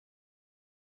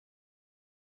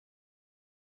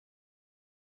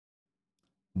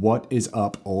What is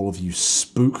up, all of you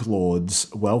spook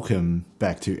lords? Welcome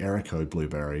back to Error Code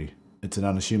Blueberry. It's an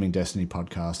unassuming Destiny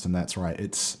podcast, and that's right,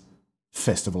 it's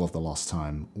Festival of the Lost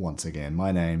Time once again.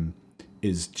 My name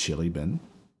is Chili Bin.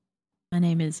 My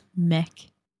name is Mech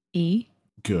E.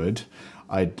 Good.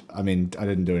 I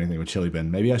didn't do anything with Chili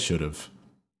Bin. Maybe I should have.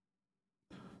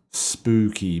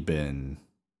 Spooky Bin.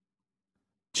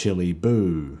 Chili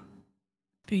Boo.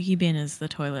 Spooky bin is the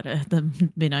toilet, the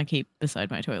bin I keep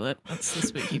beside my toilet. That's the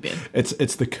spooky bin. It's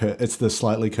the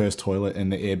slightly cursed toilet in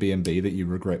the Airbnb that you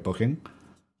regret booking.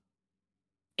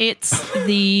 It's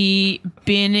the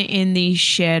bin in the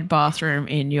shared bathroom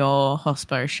in your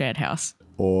hospo shared house.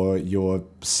 Or your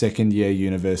second year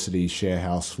university share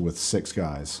house with 6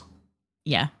 guys.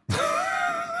 Yeah.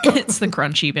 It's the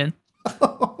crunchy bin.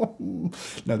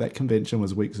 No, that convention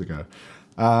was weeks ago.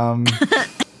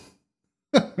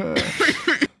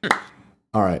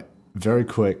 All right, very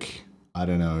quick, I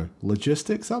don't know,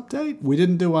 logistics update? We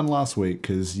didn't do one last week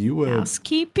because you were...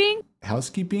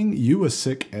 Housekeeping? You were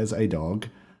sick as a dog,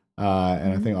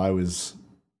 and I think I was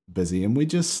busy, and we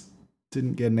just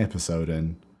didn't get an episode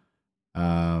in.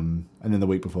 And then the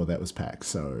week before that was PAX,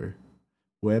 so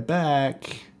we're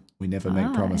back. We never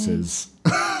make promises.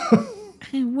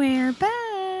 We're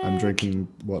back. I'm drinking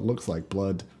what looks like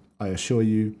blood. I assure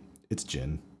you, it's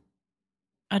gin.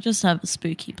 I just have a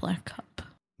spooky black cup.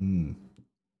 Mm.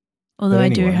 Although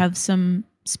anyway, I do have some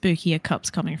spookier cups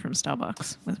coming from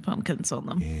Starbucks with pumpkins on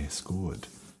them. Yes, good.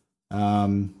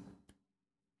 So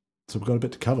we've got a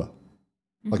bit to cover.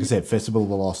 Like I said, Festival of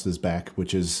the Lost is back,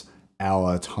 which is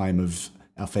our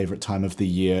favorite time of the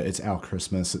year. It's our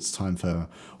Christmas. It's time for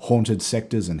haunted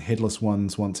sectors and headless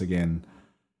ones once again.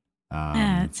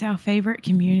 It's our favorite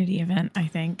community event, I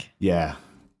think. Yeah.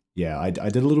 I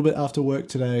did a little bit after work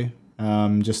today,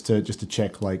 just to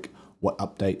check like what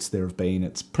updates there have been.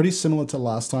 It's pretty similar to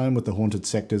last time with the haunted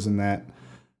sectors and that,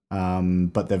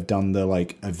 but they've done the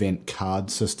like event card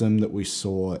system that we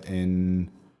saw in,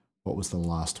 what was the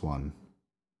last one?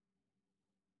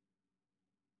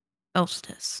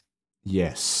 Solstice.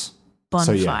 Yes.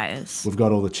 Bonfires. So, yeah, we've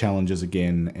got all the challenges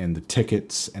again, and the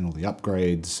tickets, and all the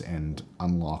upgrades, and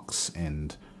unlocks,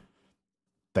 and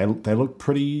they look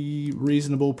pretty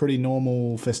reasonable, pretty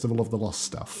normal Festival of the Lost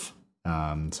stuff. So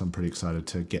I'm pretty excited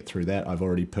to get through that. I've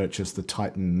already purchased the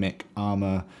Titan Mech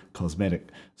Armor cosmetic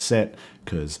set,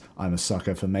 because I'm a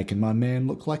sucker for making my man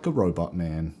look like a robot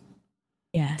man.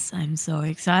 Yes, I'm so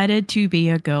excited to be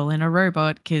a girl in a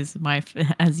robot because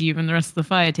as you and the rest of the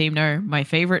fire team know, my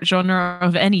favorite genre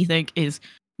of anything is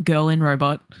girl in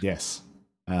robot. Yes.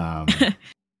 But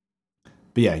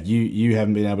yeah, you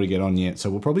haven't been able to get on yet, so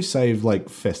we'll probably save like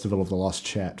Festival of the Lost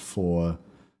chat for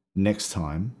next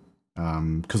time.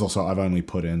 Because also I've only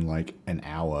put in like an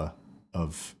hour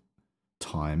of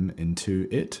time into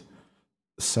it.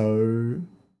 So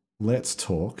let's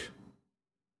talk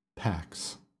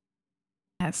PAX.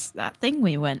 That's that thing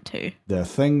we went to. The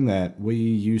thing that we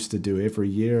used to do every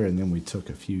year, and then we took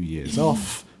a few years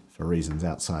off for reasons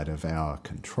outside of our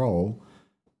control.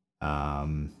 But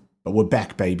we're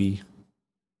back, baby.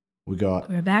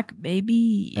 We're back,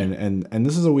 baby. And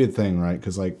this is a weird thing, right?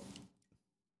 Because like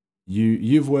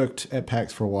you've worked at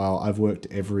PAX for a while. I've worked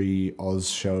every Oz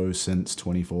show since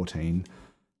 2014,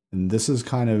 and this is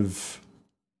kind of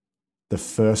the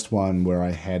first one where I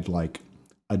had like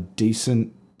a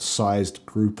decent sized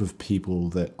group of people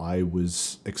that I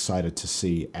was excited to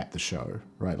see at the show,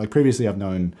 right? Like previously I've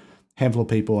known a handful of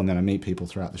people, and then I meet people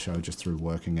throughout the show just through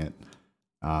working it.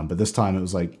 But this time it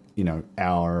was like, you know,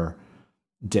 our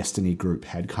Destiny group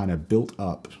had kind of built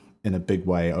up in a big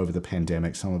way over the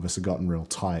pandemic. Some of us had gotten real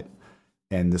tight,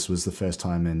 and this was the first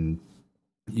time in,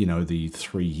 you know, the 2 to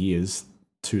 3 years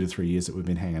that we've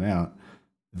been hanging out,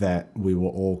 that we were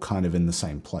all kind of in the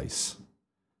same place.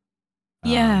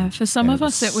 Yeah, for some of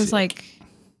us it was like,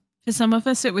 for some of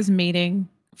us it was meeting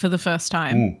for the first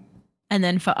time. And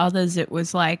then for others it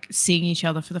was like seeing each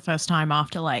other for the first time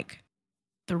after like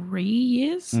 3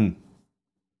 years.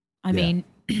 I mean,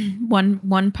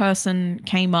 one person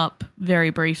came up very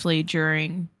briefly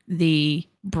during the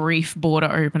brief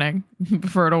border opening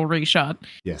before it all reshut.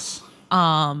 Yes.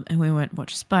 And we went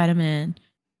watch Spider-Man.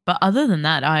 But other than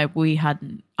that, I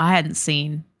hadn't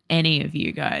seen any of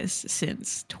you guys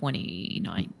since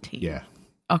 2019. Yeah.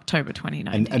 October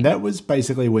 2019. And that was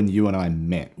basically when you and I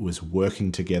met, was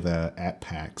working together at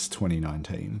PAX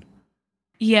 2019.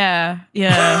 Yeah.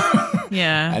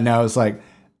 Yeah. And I was like,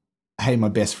 hey, my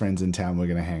best friend's in town, we're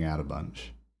going to hang out a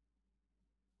bunch.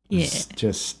 It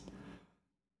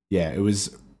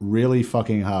was really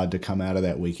fucking hard to come out of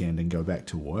that weekend and go back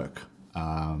to work.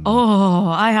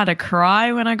 I had a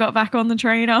cry when I got back on the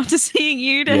train after seeing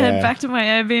you to head back to my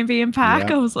Airbnb in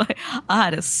PAX. I was like, I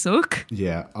had a sook.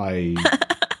 Yeah, I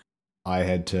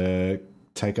had to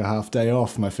take a half day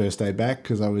off my first day back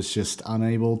because I was just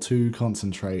unable to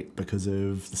concentrate because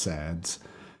of the SADs.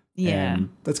 Yeah. And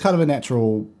that's kind of a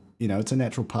natural, it's a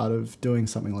natural part of doing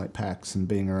something like PAX and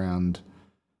being around,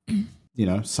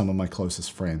 some of my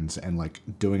closest friends and like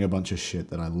doing a bunch of shit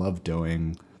that I love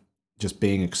doing, just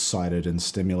being excited and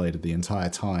stimulated the entire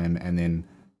time. And then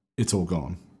it's all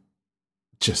gone.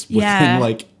 Just within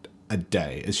like a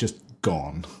day, it's just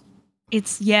gone.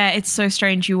 It's so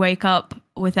strange. You wake up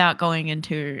without going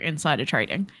into insider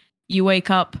trading. You wake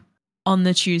up on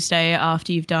the Tuesday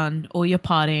after you've done all your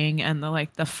partying and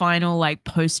the final like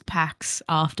post PAX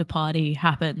after party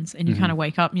happens and you kind of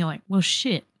wake up and you're like, well,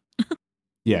 shit.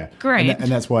 Yeah. Great.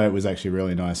 And that's why it was actually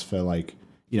really nice for like,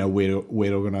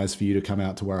 we'd organized for you to come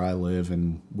out to where I live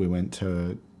and we went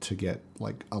to get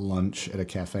like a lunch at a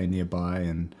cafe nearby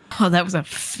and that was a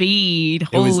feed.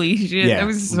 Holy shit. That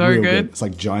was so good. It's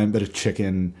like giant bit of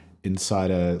chicken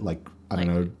inside a like I don't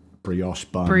know, brioche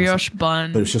bun.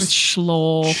 But it was just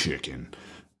slaw. Chicken.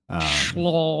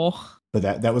 Slaw.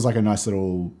 But that was like a nice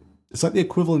little, it's like the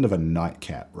equivalent of a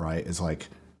nightcap, right? It's like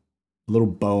a little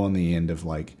bow on the end of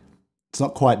like, it's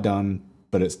not quite done,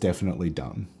 but it's definitely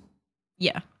done.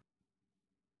 Yeah.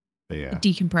 But yeah. A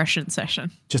decompression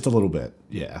session. Just a little bit,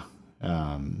 yeah.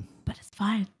 But it's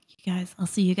fine. You guys, I'll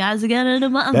see you guys again in a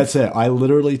month. That's it. I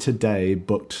literally today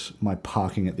booked my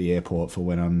parking at the airport for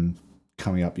when I'm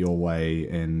coming up your way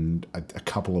in a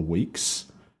couple of weeks.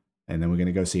 And then we're going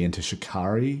to go see Enter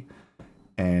Shikari.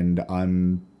 And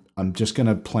I'm just going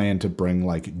to plan to bring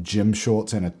like gym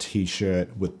shorts and a t-shirt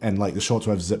and like the shorts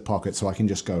will have zip pockets so I can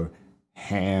just go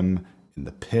ham in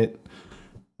the pit.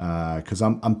 Because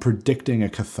I'm predicting a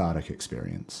cathartic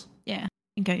experience. Yeah.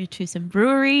 And go to some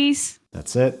breweries.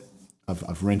 That's it.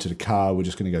 I've rented a car. We're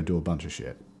just going to go do a bunch of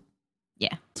shit.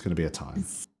 Yeah. It's going to be a time.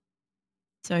 It's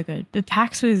so good. But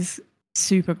PAX was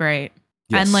super great.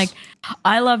 Yes. And like,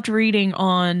 I loved reading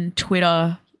on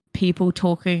Twitter people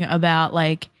talking about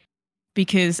like,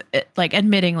 because like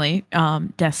admittingly,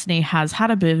 Destiny has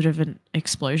had a bit of an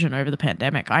explosion over the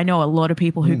pandemic. I know a lot of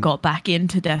people who got back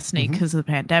into Destiny because of the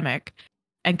pandemic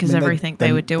and because everything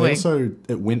they were doing. Also,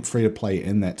 it went free to play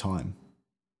in that time.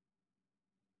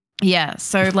 Yeah.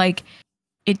 So like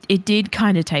it did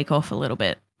kind of take off a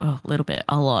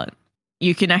lot.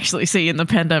 You can actually see in the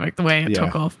pandemic the way it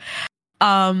took off.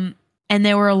 And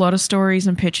there were a lot of stories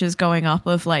and pictures going up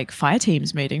of like fire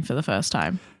teams meeting for the first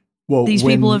time. Well,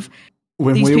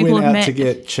 when we went out to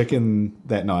get chicken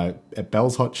that night at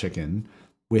Bell's Hot Chicken,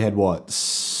 we had what,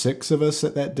 6 of us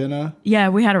at that dinner? Yeah,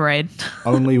 we had a raid.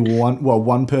 Only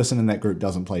one person in that group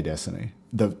doesn't play Destiny.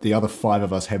 The other 5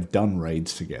 of us have done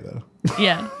raids together.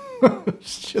 Yeah.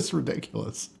 It's just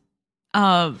ridiculous.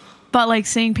 But like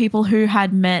seeing people who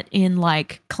had met in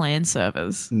like clan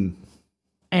servers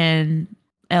and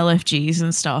LFGs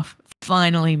and stuff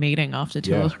finally meeting after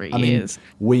 2 or 3 years.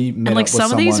 We met and like up with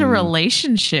some of these are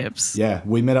relationships. Yeah,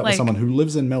 we met up with someone who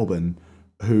lives in Melbourne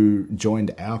who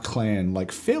joined our clan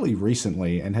like fairly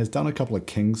recently and has done a couple of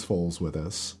King's Falls with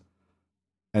us.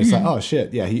 And it's like, oh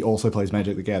shit, yeah, he also plays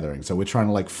Magic the Gathering. So we're trying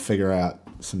to like figure out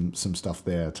some stuff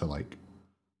there to like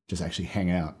just actually hang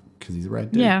out because he's a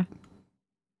rad dude. Yeah.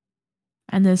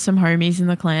 And there's some homies in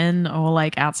the clan or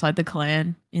like outside the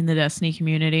clan in the Destiny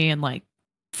community and like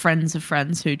friends of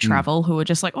friends who travel who are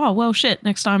just like, oh, well, shit,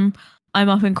 next time I'm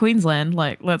up in Queensland,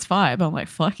 like, let's vibe. I'm like,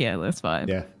 fuck yeah, let's vibe.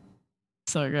 Yeah.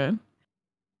 So good.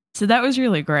 So that was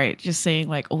really great, just seeing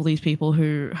like all these people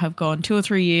who have gone 2 or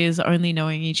 3 years only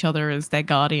knowing each other as their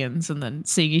guardians and then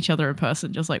seeing each other in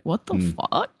person, just like, what the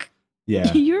fuck?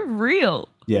 Yeah. You're real.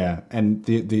 Yeah. And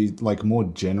the like more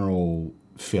general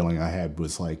feeling I had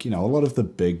was like, a lot of the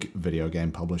big video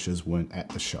game publishers weren't at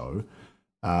the show.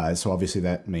 So obviously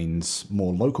that means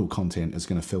more local content is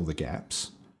going to fill the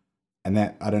gaps. And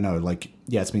that, I don't know, like,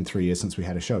 yeah, it's been 3 years since we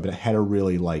had a show, but it had a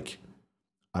really like,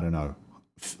 I don't know,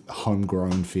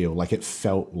 homegrown feel. Like it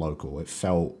felt local. It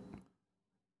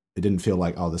didn't feel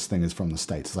like, oh, this thing is from the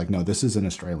States. It's like, no, this is an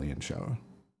Australian show.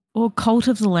 Or Cult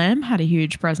of the Lamb had a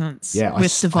huge presence with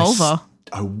Devolver.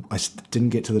 I didn't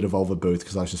get to the Devolver booth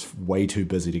because I was just way too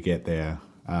busy to get there.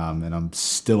 And I'm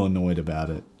still annoyed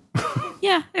about it.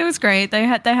 Yeah, it was great. They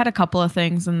had a couple of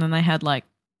things, and then they had like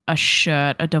a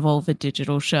shirt, a Devolver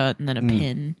digital shirt, and then a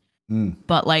pin.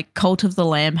 But like Cult of the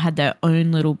Lamb had their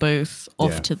own little booth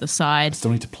off to the side. I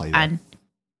still need to play that. And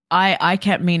I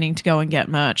kept meaning to go and get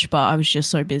merch, but I was just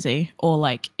so busy. Or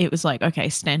like it was like, okay,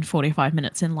 stand 45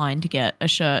 minutes in line to get a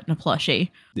shirt and a plushie.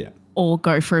 Yeah. Or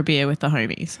go for a beer with the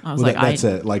homies. I was that's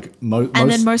it. Like and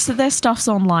then most of their stuff's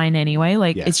online anyway.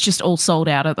 Like Yeah. it's just all sold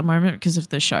out at the moment because of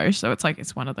the show. So it's like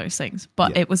it's one of those things.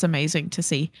 But it was amazing to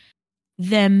see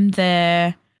them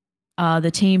there.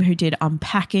 The team who did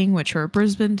Unpacking, which are a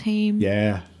Brisbane team.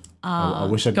 Yeah. I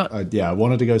wish I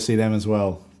wanted to go see them as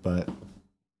well, but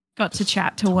got to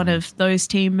chat to one of those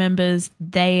team members.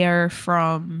 They are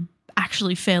from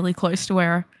actually fairly close to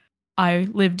where I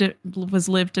lived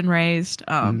and raised.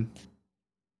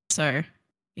 So,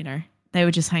 you know, they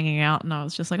were just hanging out and I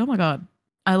was just like, oh my God,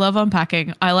 I love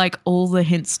Unpacking. I like all the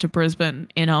hints to Brisbane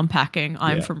in Unpacking.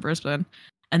 I'm from Brisbane.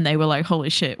 And they were like, holy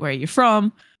shit, where are you from?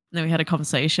 And then we had a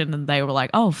conversation and they were like,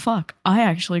 oh fuck, I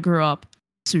actually grew up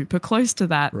super close to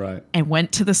that. Right. And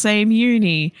went to the same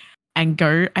uni and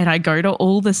I go to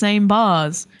all the same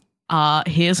bars.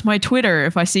 Here's my Twitter.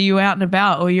 If I see you out and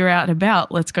about or you're out and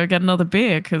about, let's go get another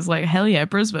beer. Cause like, hell yeah,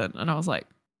 Brisbane. And I was like,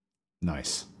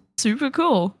 nice. Super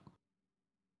cool.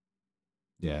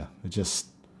 Yeah. It just,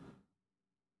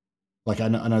 like, I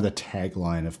know the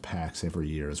tagline of PAX every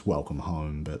year is welcome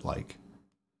home, but like,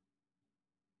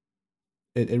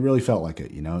 it really felt like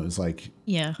it, you know? It was like,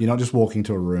 yeah, you're not just walking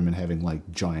to a room and having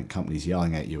like giant companies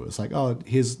yelling at you. It's like, oh,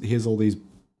 here's all these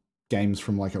games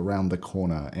from like around the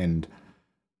corner. And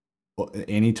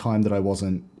any time that I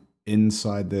wasn't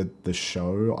inside the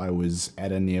show, I was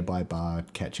at a nearby bar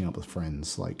catching up with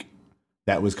friends. Like,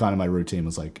 that was kind of my routine,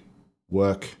 was like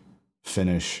work,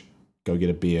 finish, go get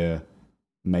a beer,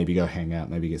 maybe go hang out,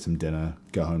 maybe get some dinner,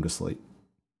 go home to sleep.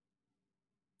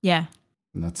 Yeah.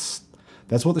 And that's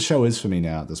what the show is for me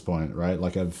now at this point, right?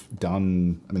 Like, this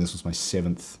was my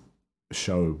 7th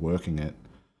show working it.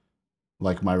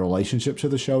 Like, my relationship to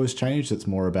the show has changed. It's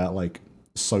more about like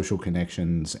social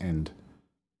connections and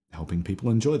helping people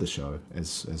enjoy the show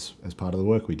as part of the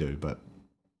work we do. But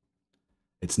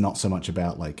it's not so much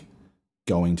about like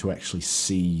going to actually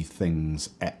see things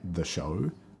at the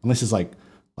show, unless it's like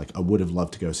I would have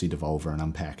loved to go see Devolver and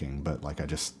Unpacking, but like I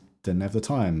just didn't have the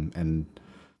time, and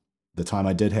the time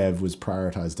I did have was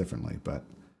prioritized differently. But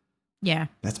yeah,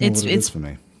 that's more what it is for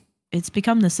me. It's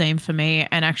become the same for me,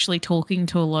 and actually talking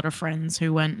to a lot of friends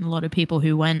who went, and a lot of people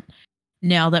who went,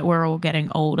 now that we're all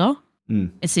getting older,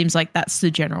 it seems like that's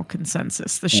the general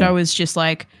consensus. The show is just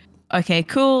like, okay,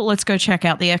 cool, let's go check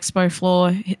out the expo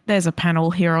floor. There's a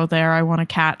panel here or there I want to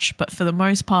catch, but for the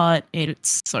most part,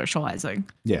 it's socializing.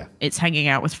 Yeah. It's hanging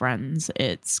out with friends.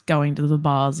 It's going to the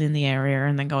bars in the area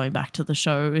and then going back to the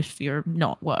show if you're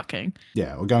not working.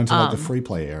 Yeah, or going to like the free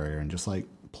play area and just like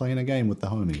playing a game with the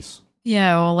homies.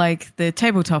 Yeah, or like the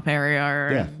tabletop area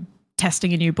and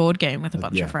testing a new board game with a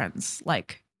bunch of friends,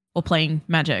 like, or playing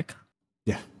Magic.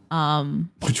 Yeah.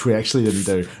 Which we actually didn't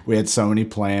do. We had so many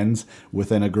plans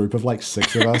within a group of like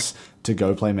 6 of us to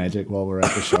go play Magic while we're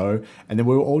at the show, and then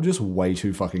we were all just way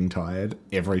too fucking tired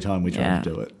every time we tried to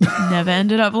do it. Never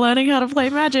ended up learning how to play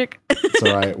Magic. It's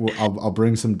all right. I'll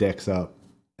bring some decks up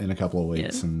in a couple of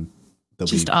weeks, and they'll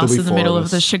just be us in the middle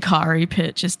of the Shikari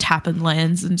pit, just tapping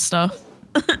lands and stuff.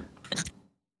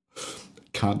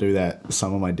 Can't do that.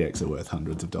 Some of my decks are worth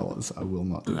hundreds of dollars. I will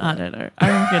not do that. I don't know. I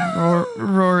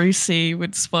reckon Rory C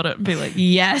would spot it and be like,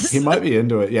 yes. He might be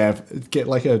into it. Yeah. Get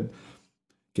like a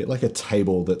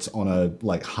table that's on a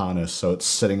like harness, so it's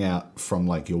sitting out from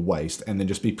like your waist, and then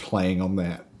just be playing on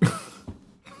that.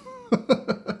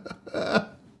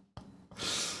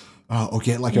 Or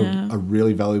get like a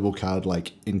really valuable card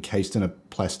like encased in a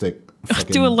plastic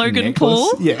fucking do a Logan necklace.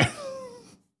 Paul? Yeah.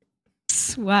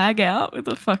 Swag out with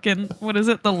a fucking, what is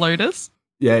it, the Lotus?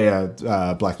 Yeah,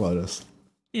 Black Lotus.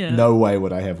 Yeah. No way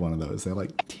would I have one of those. They're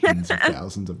like tens of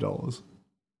thousands of dollars.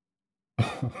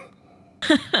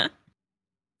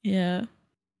 Yeah.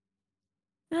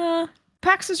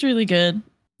 PAX is really good.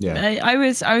 Yeah. I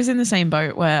was in the same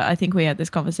boat where I think we had this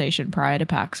conversation prior to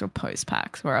PAX or post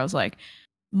PAX where I was like,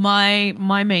 my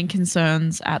main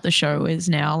concerns at the show is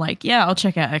now like, yeah, I'll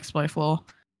check out Expo Floor.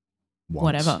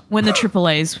 Whatever. When the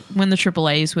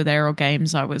AAAs were there, or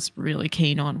games I was really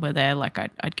keen on were there, like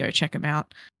I'd go check them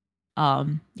out.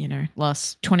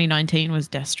 Last 2019 was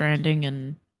Death Stranding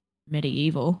and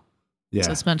Medieval. Yeah.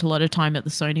 So I spent a lot of time at the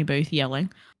Sony booth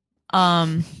yelling.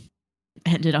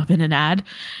 Ended up in an ad.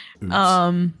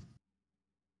 Oops.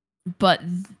 But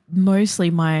mostly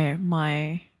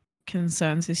my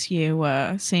concerns this year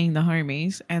were seeing the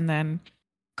homies and then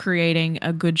creating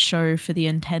a good show for the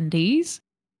attendees.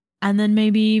 And then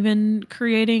maybe even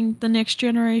creating the next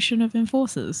generation of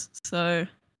enforcers. So,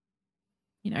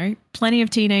 plenty of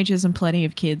teenagers and plenty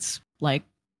of kids, like,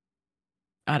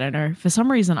 I don't know. For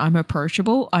some reason, I'm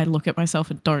approachable. I look at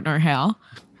myself and don't know how.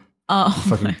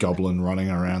 Fucking goblin running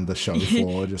around the show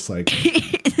floor, just like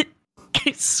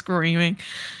screaming.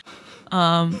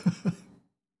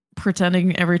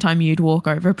 Pretending every time you'd walk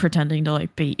over, pretending to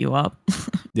like beat you up.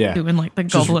 Yeah. Doing like the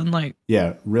goblin, like.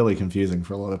 Yeah, really confusing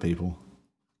for a lot of people.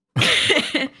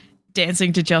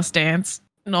 Dancing to Just Dance,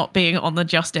 not being on the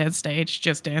Just Dance stage,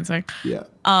 just dancing. Yeah.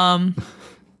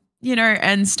 You know,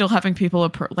 and still having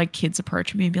people like kids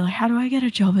approach me and be like, "How do I get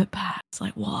a job at PAX?"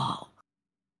 Like, wow.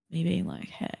 Me being like,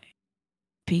 "Hey,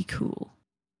 be cool."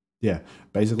 Yeah,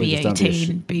 basically be just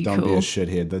 18, don't be a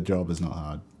shithead. The job is not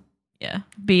hard. Yeah,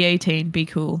 be 18, be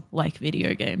cool, like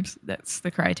video games. That's the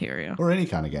criteria. Or any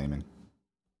kind of gaming.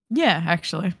 Yeah,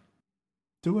 actually.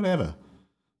 Do whatever.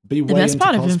 Be way into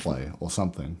cosplay or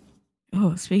something.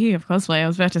 Oh, speaking of cosplay, I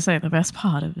was about to say the best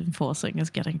part of enforcing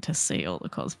is getting to see all the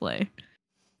cosplay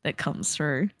that comes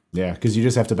through. Yeah, because you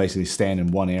just have to basically stand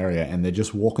in one area and they're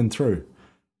just walking through.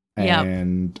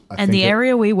 And the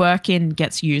area we work in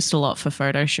gets used a lot for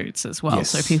photo shoots as well. Yes.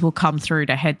 So people come through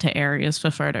to head to areas for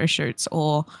photo shoots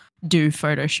or do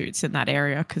photo shoots in that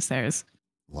area because there's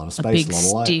a lot of space,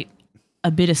 a lot of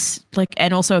light.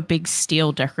 And also a big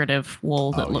steel decorative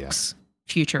wall that looks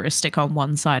futuristic on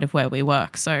one side of where we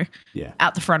work. So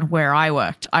at the front where I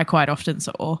worked, I quite often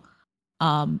saw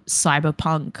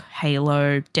Cyberpunk,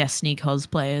 Halo, Destiny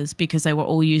cosplayers because they were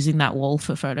all using that wall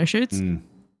for photo shoots. Mm.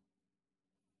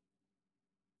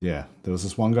 Yeah, there was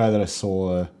this one guy that I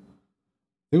saw,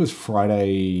 it was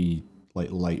Friday, like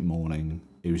late morning.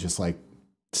 He was just like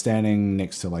standing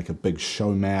next to like a big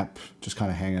show map, just kind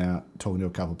of hanging out, talking to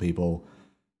a couple people.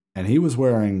 And he was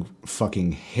wearing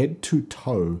fucking head to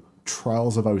toe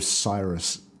Trials of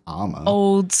Osiris armor.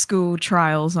 Old school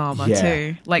Trials armor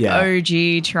too. Like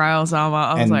OG Trials armor.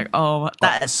 I was like, oh,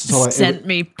 that sent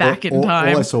me back in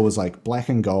time. All I saw was like black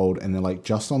and gold, and then like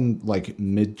just on like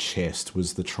mid chest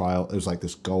was the trial. It was like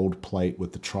this gold plate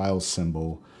with the Trials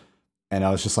symbol. And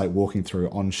I was just like walking through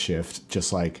on shift,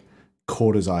 just like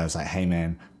caught his eye. I was like, hey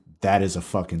man, that is a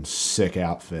fucking sick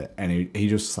outfit. And he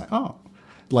just like, oh,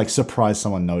 like surprised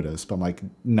someone noticed. But I'm like,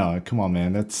 no, come on,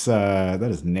 man. That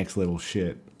is next level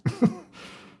shit.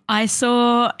 I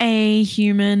saw a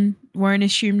human, won't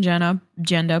assume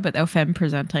gender, but they're femme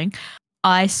presenting.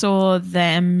 I saw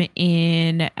them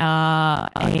in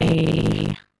what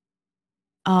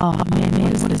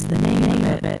is the name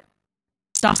of it?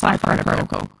 Starfire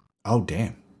Protocol. Oh,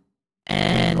 damn.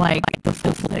 And like the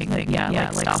full thing, like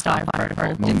Starfire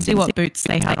Protocol. Didn't see what boots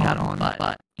they had on,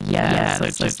 but so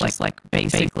just like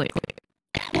basically,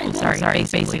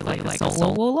 basically like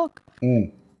Solar Warlock.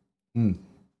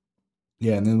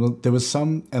 Yeah, and then there was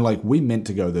some, and like we meant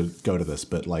to go to this,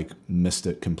 but like missed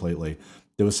it completely.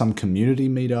 There was some community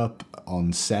meetup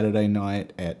on Saturday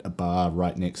night at a bar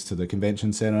right next to the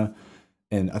convention center,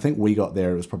 and I think we got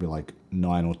there. It was probably like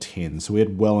 9 or 10, so we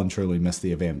had well and truly missed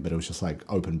the event. But it was just like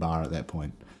open bar at that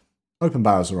point. Open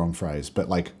bar is the wrong phrase, but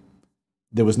like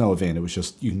there was no event. It was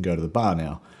just you can go to the bar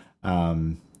now.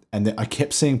 And then I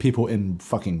kept seeing people in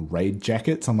fucking raid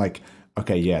jackets. I'm like,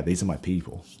 okay, yeah, these are my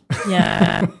people.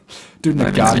 Yeah. Dude,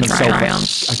 a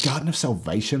Garden of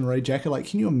Salvation raid jacket. Like,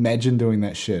 can you imagine doing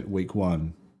that shit week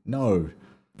one? No.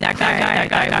 That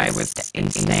guy was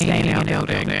staying in our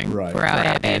building right. for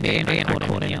our Airbnb, and I caught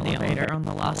him in the elevator on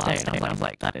the last day. And I was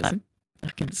like, that is a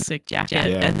fucking sick jacket.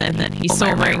 Yeah. And then he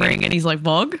saw my ring and he's like,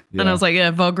 Vogue? Yeah. And I was like,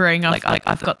 yeah, Vogue ring.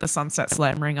 I've got the Sunset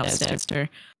Slam ring upstairs too.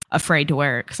 Afraid to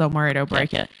wear it because I'm worried I'll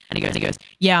break it. And he goes,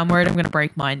 yeah, I'm worried I'm going to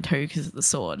break mine too because of the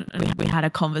sword. And we had a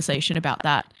conversation about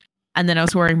that. And then I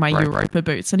was wearing my Europa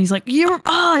boots, and he's like, you got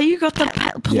the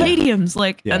Palladiums,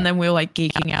 and then we were like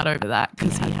geeking out over that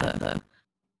because he had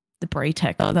the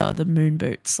Braytech, the moon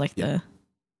boots,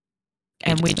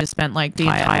 and we just spent like the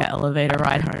entire elevator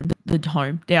ride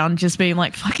home down, just being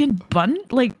like fucking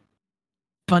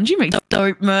Bungie makes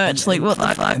dope merch. Like, what the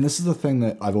fuck? And this is the thing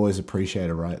that I've always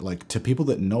appreciated, right? Like, to people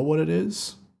that know what it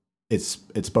is, it's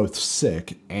both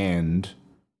sick and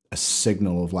a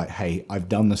signal of like, hey, I've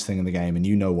done this thing in the game and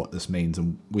you know what this means,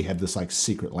 and we have this like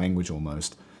secret language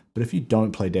almost. But if you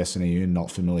don't play Destiny, you're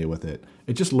not familiar with it,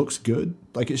 it just looks good.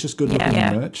 Like, it's just good looking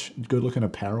merch, good looking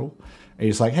apparel. And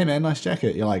you're just like, hey man, nice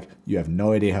jacket. You're like, you have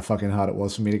no idea how fucking hard it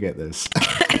was for me to get this.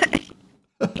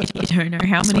 You don't know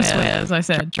how many swears I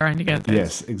said trying to get this.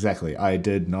 Yes, exactly. I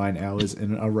did 9 hours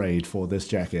in a raid for this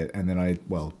jacket, and then I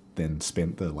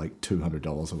spent the like $200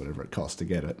 or whatever it cost to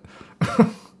get it.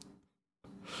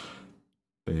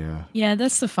 But yeah. Yeah,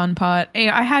 that's the fun part.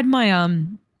 I had my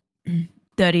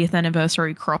 30th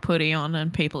anniversary crop hoodie on,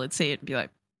 and people would see it and be like,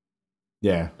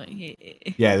 yeah.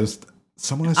 Yeah, there's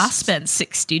someone I spent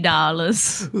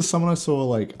 $60. There's someone I saw,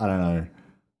 like, I don't know,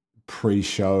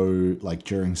 pre-show, like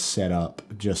during setup,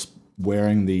 just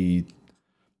wearing I think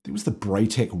it was the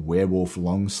Braytech Werewolf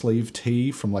long sleeve tee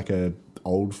from like a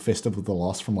old Festival of the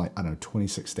Lost from like, I don't know,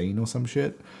 2016 or some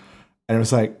shit. And it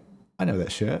was like, I know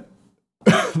that shirt.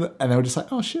 And they were just like,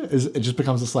 oh shit. It just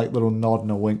becomes this like little nod and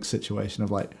a wink situation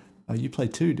of like, oh, you play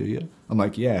too, do you? I'm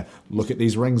like, yeah, look at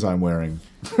these rings I'm wearing.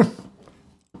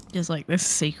 Just like this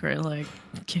secret, like,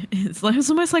 it's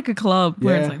almost like a club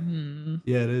where it's like,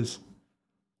 Yeah, it is.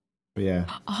 But yeah.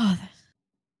 Oh,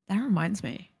 that reminds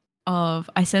me of,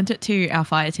 I sent it to our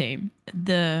fire team,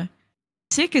 the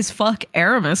sick as fuck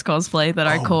Aramis cosplay that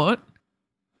I caught.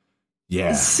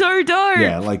 Yeah. It's so dope.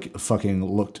 Yeah, like fucking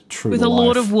looked true with to a life.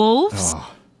 Lord of Wolves.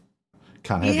 Oh,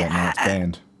 can't have that now. It's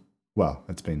banned. Well,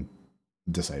 it's been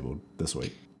disabled this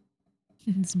week.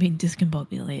 It's been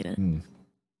discombobulated.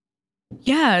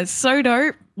 Yeah, it's so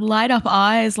dope. Light up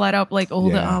eyes, light up like all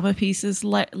the armor pieces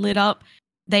lit up.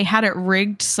 They had it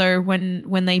rigged so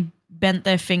when they bent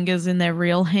their fingers in their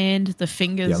real hand, the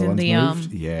fingers in the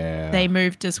moved? they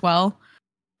moved as well.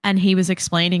 And he was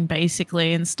explaining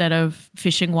basically instead of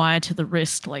fishing wire to the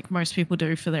wrist like most people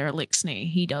do for their elixir,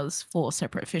 he does 4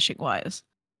 separate fishing wires.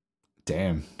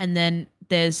 Damn. And then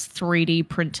there's 3D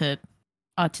printed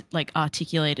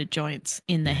articulated joints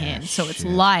in the hand. So it's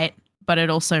light, but it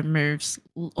also moves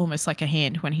almost like a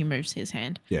hand when he moves his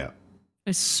hand. Yeah.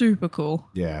 It's super cool.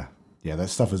 Yeah. Yeah, that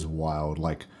stuff is wild.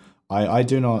 Like, I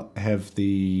do not have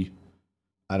the,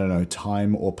 I don't know,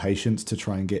 time or patience to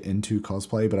try and get into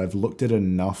cosplay, but I've looked at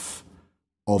enough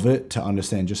of it to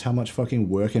understand just how much fucking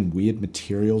work and weird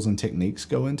materials and techniques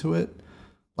go into it.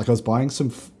 Like, I was buying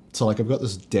some, so like I've got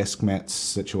this desk mat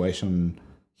situation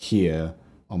here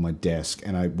on my desk,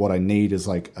 and what I need is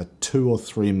like a 2 or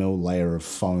 3 mil layer of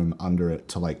foam under it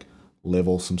to like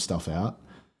level some stuff out.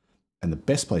 And the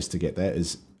best place to get that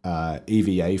is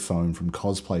EVA foam from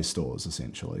cosplay stores,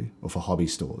 essentially, or for hobby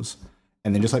stores.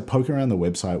 And then just like poking around the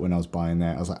website when I was buying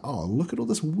that, I was like, oh, look at all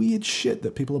this weird shit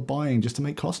that people are buying just to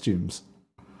make costumes.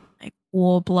 Like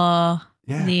Warbler,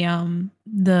 the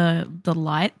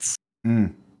lights, the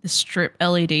strip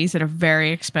LEDs that are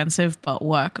very expensive but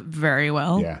work very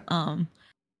well. Yeah.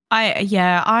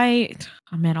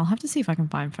 Man, I'll have to see if I can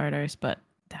find photos, but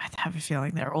I have a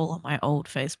feeling they're all on my old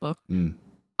Facebook.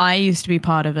 I used to be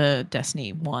part of a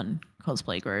Destiny 1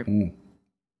 cosplay group.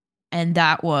 And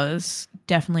that was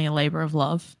definitely a labor of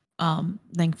love.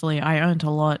 Thankfully, I earned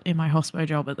a lot in my hospo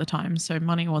job at the time, so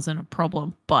money wasn't a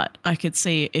problem. But I could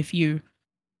see if you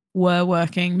were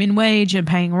working min wage and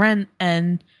paying rent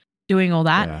and doing all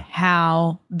that,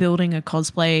 how building a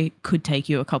cosplay could take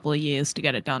you a couple of years to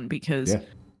get it done. Because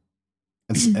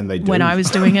and they do. when I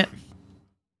was doing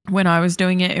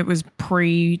it, it was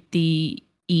pre the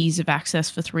ease of access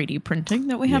for 3D printing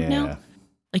that we have now.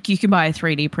 Like you can buy a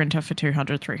 3D printer for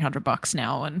 $200-$300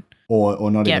 now, and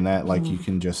or not even that. Like you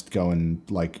can just go and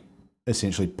like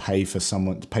essentially pay for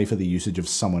the usage of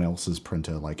someone else's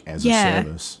printer, like as a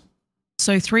service.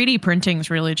 So 3D printing's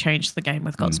really changed the game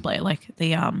with cosplay. Like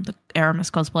the Aramis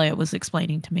cosplayer was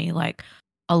explaining to me, like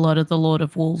a lot of the Lord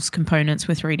of Wolves components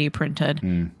were 3D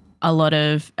printed. A lot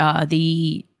of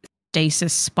the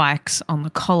stasis spikes on the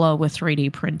collar were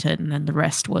 3D printed, and then the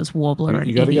rest was Warbler and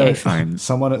EVA foam.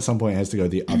 Someone at some point has to go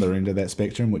the other end of that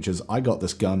spectrum, which is I got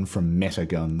this gun from Meta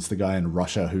Guns, the guy in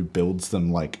Russia who builds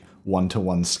them like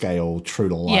 1-to-1 scale, true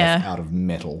to life out of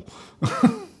metal.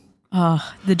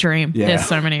 Oh, the dream. Yeah. There's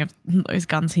so many of those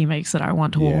guns he makes that I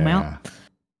want to wall mount.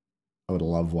 I would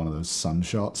love one of those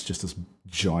sunshots, just this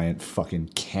giant fucking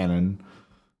cannon.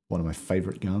 One of my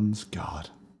favorite guns. God.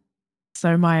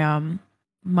 So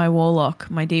my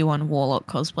Warlock, my D1 Warlock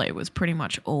cosplay was pretty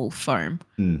much all foam,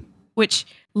 which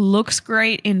looks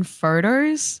great in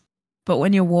photos, but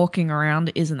when you're walking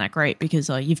around, isn't that great because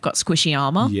you've got squishy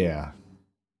armor. Yeah,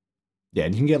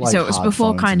 and you can get like so it was hard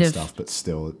before kind of stuff, but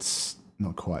still, it's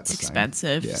not quite the same.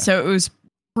 Expensive. Yeah. So it was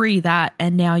pre that,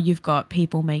 and now you've got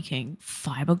people making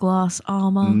fiberglass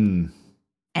armor.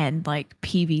 And like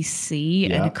PVC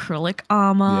and acrylic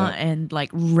armor and like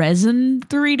resin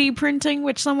 3D printing,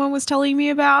 which someone was telling me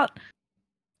about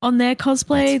on their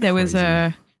cosplay. There was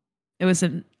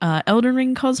an Elden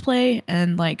Ring cosplay,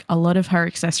 and like a lot of her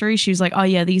accessories, she was like, oh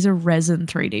yeah, these are resin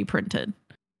 3D printed.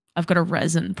 I've got a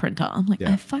resin printer. I'm like,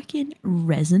 a fucking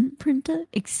resin printer?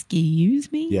 Excuse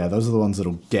me? Yeah, those are the ones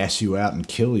that'll gas you out and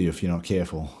kill you if you're not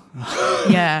careful.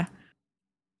 Yeah.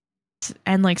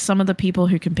 And like some of the people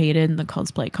who competed in the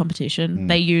cosplay competition,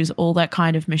 they use all that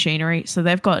kind of machinery. So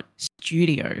they've got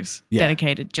studios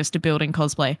dedicated just to building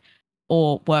cosplay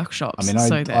or workshops. I mean,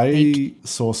 I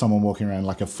saw someone walking around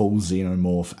like a full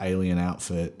xenomorph alien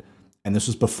outfit, And this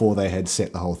was before they had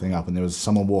set the whole thing up, and there was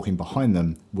someone walking behind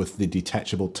them with the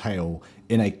detachable tail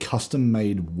in a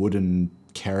custom-made wooden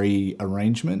carry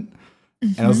arrangement.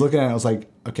 And I was looking at it, I was like,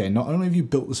 okay, not only have you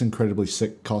built this incredibly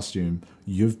sick costume,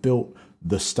 you've built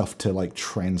the stuff to like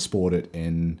transport it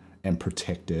in and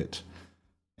protect it.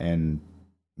 And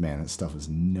man, that stuff is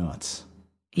nuts.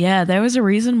 Yeah, there was a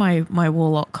reason my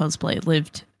Warlock cosplay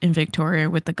lived in Victoria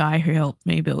with the guy who helped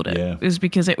me build it. Yeah. It was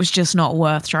because it was just not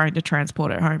worth trying to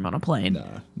transport it home on a plane.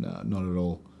 No, not at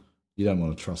all. You don't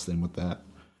want to trust them with that.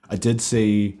 I did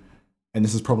see, and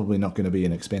this is probably not going to be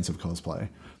an expensive cosplay,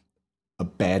 a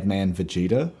Badman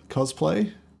Vegeta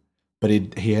cosplay, but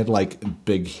he had like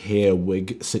big hair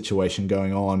wig situation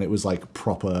going on. It was like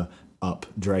proper up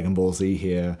Dragon Ball Z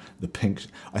hair. The pink,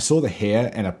 I saw the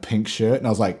hair and a pink shirt, and I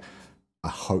was like, I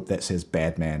hope that says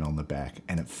Badman on the back,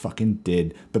 and it fucking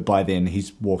did. But by then,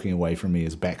 he's walking away from me,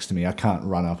 his back's to me. I can't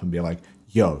run up and be like,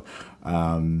 yo.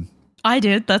 I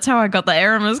did. That's how I got the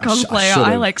Aramis cosplayer.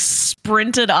 I like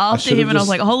sprinted after him, and I was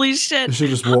like, holy shit. I should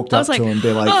have just walked up to him and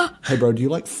be like, hey, bro, do you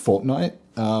like Fortnite?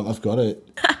 I've got it.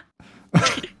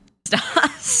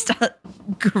 Start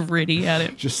gritty at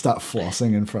him. Just start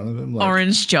flossing in front of him. Like,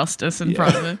 Orange Justice in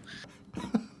front of him.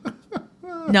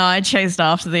 No, I chased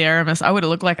after the Aramis. I would have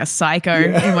looked like a psycho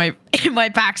in my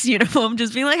PAX uniform,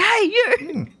 just being like, "Hey,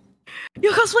 you!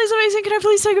 Your cosplay's amazing. Can I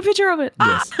please take a picture of it?"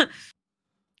 Yes.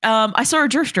 I saw a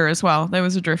drifter as well. There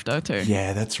was a drifter too.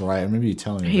 Yeah, that's right. I remember you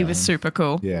telling me. He was super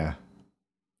cool. Yeah.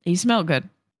 He smelled good.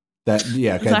 Okay.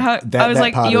 I was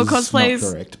like, your cosplay's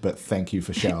not correct, but thank you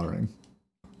for showering.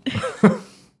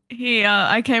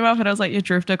 I came up and I was like, your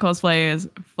drifter cosplay is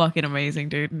fucking amazing,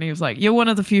 dude. And he was like, you're one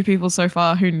of the few people so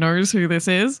far who knows who this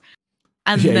is.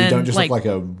 And then, you don't just look like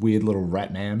a weird little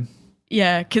rat man.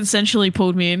 Yeah, consensually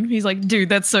pulled me in. He's like, dude,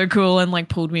 that's so cool. And like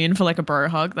pulled me in for like a bro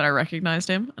hug that I recognized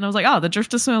him. And I was like, oh, the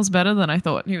drifter smells better than I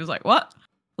thought. And he was like, what? I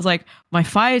was like, my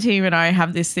fire team and I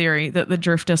have this theory that the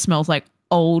drifter smells like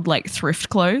old, like thrift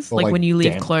clothes. Like when you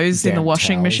leave clothes in the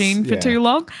washing towels. machine for too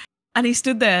long. And he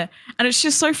stood there, and it's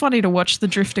just so funny to watch the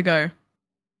drifter go,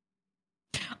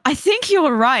 I think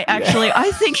you're right, actually. Yeah.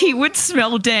 I think he would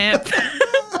smell damp.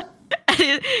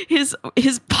 And his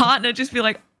partner just be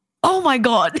like, oh my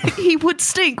God, he would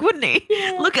stink, wouldn't he?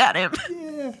 Yeah. Look at him.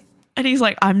 Yeah. And he's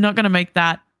like, I'm not going to make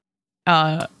that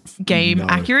game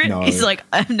accurate. No. He's like,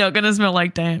 I'm not going to smell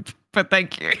like damp, but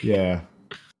thank you. Yeah.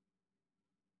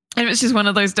 And it's just one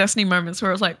of those Destiny moments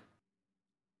where I was like,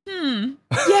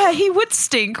 yeah, he would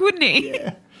stink, wouldn't he?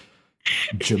 Yeah.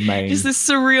 Jermaine. Just this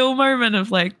surreal moment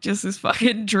of like just this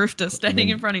fucking drifter standing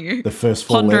in front of you. The first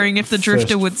pondering if the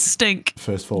drifter would stink.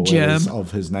 First four letters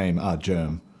of his name are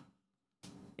Germ.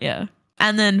 Yeah.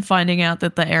 And then finding out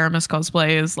that the Aramis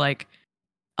cosplay is like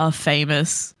a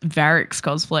famous Varix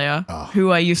cosplayer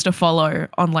who I used to follow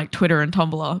on like Twitter and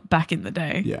Tumblr back in the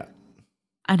day. Yeah.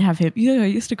 And have him, I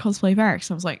used to cosplay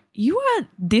Varix. I was like, you weren't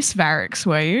this Varix,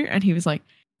 were you? And he was like,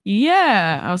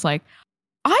 yeah. I was like,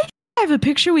 I have a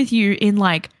picture with you in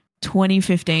like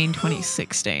 2015,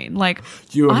 2016. Like,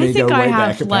 you and me go way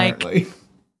back, apparently.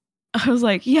 I was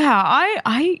like, yeah,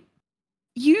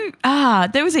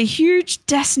 there was a huge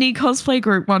Destiny cosplay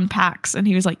group on PAX. And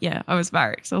he was like, yeah, I was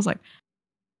Varix. I was like,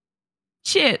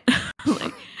 shit.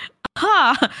 Like,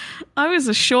 I was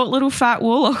a short little fat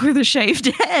warlock with a shaved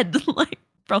head. Like,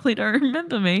 probably don't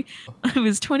remember me. I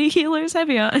was 20 kilos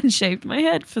heavier and shaved my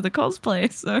head for the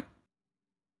cosplay. So,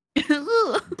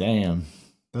 damn,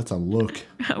 that's a look.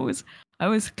 I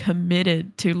was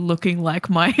committed to looking like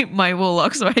my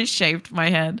warlock, so I shaved my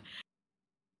head.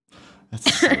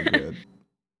 That's so good.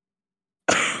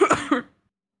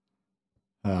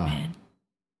 Man,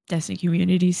 Destiny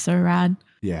community is so rad.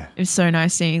 Yeah, it was so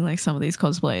nice seeing like some of these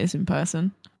cosplayers in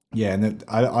person. Yeah, and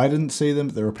I didn't see them,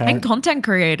 but they were apparent. And content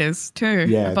creators too.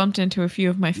 Yeah, I bumped into a few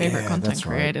of my favorite content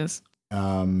creators.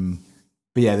 Right.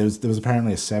 But yeah, there was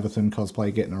apparently a Savathun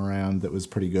cosplay getting around that was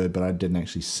pretty good, but I didn't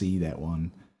actually see that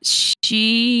one.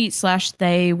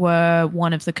 They were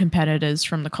one of the competitors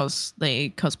from the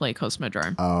cosplay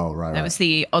Cosmodrome. Oh, right. That was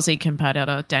the Aussie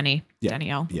competitor, Danny. Yeah.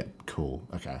 Danielle. Yeah, cool.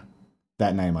 Okay.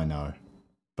 That name I know.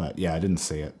 But yeah, I didn't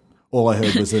see it. All I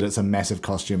heard was that it's a massive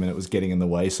costume and it was getting in the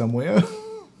way somewhere.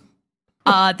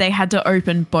 They had to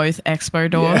open both expo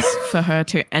doors for her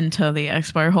to enter the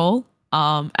expo hall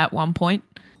at one point.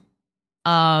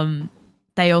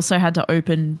 They also had to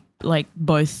open like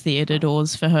both theater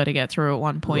doors for her to get through at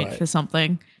one point for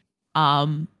something.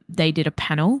 They did a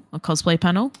cosplay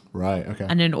panel. Right, okay.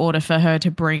 And in order for her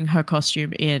to bring her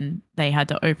costume in, they had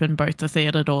to open both the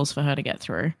theater doors for her to get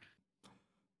through.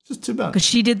 Just too bad. Because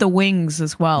she did the wings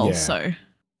as well, so.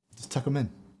 Just tuck them in.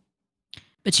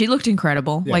 But she looked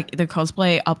incredible. Yeah. Like the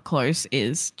cosplay up close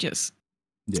is just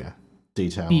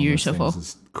detail beautiful. On those things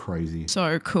is crazy.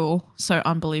 So cool. So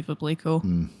unbelievably cool.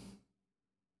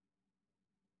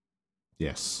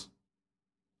 Yes.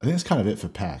 I think that's kind of it for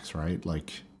PAX, right?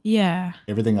 Like, yeah.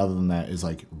 Everything other than that is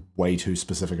like way too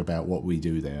specific about what we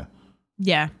do there.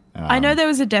 Yeah. I know there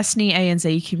was a Destiny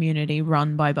ANZ community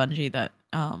run by Bungie that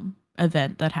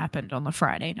event that happened on the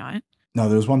Friday night. No,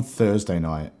 there was one Thursday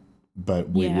night, but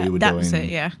we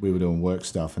were doing work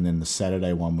stuff, and then the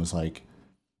Saturday one was like,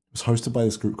 it was hosted by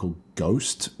this group called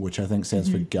Ghost, which I think stands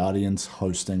for Guardians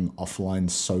Hosting Offline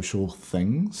Social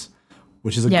Things,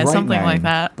 which is a great something name, like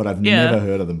that. But I've never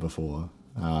heard of them before.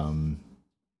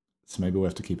 So maybe we'll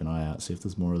have to keep an eye out, see if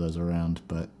there's more of those around.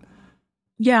 But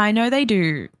yeah, I know they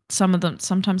do some of them.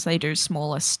 Sometimes they do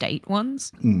smaller state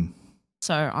ones.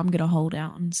 So I'm going to hold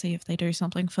out and see if they do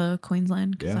something for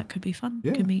Queensland, because that could be fun.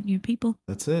 Yeah. Could meet new people.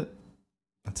 That's it.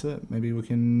 Maybe we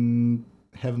can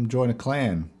have them join a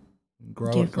clan.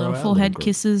 Give little forehead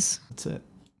kisses. That's it.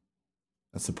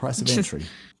 That's the price of entry.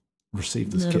 Receive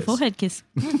this little forehead kiss.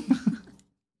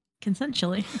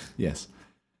 Consensually. Yes.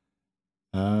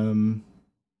 Yeah.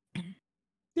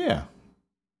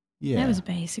 That was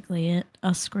basically it.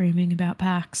 Us screaming about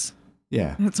PAX.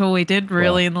 Yeah. That's all we did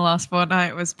really in the last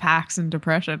fortnight was PAX and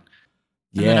depression.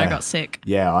 And then I got sick.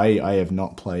 Yeah, I have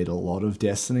not played a lot of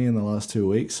Destiny in the last 2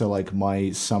 weeks. So like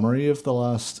my summary of the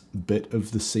last bit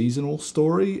of the seasonal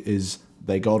story is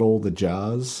they got all the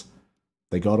jars.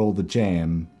 They got all the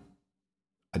jam.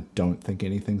 I don't think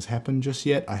anything's happened just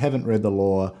yet. I haven't read the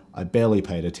lore. I barely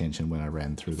paid attention when I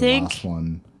ran through the last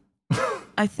one.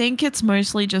 I think it's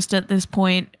mostly just at this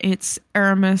point, it's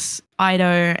Aramis,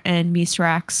 Ido, and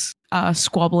Mithrax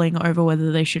squabbling over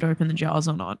whether they should open the jars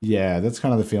or not. Yeah, that's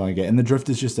kind of the feeling I get. And the Drift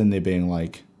is just in there being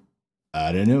like,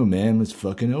 I don't know, man, let's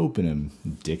fucking open him,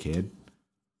 dickhead.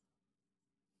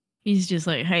 He's just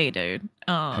like, hey, dude.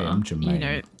 Hey, I'm Jermaine. You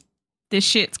know, this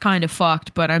shit's kind of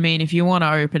fucked, but I mean, if you want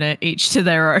to open it, each to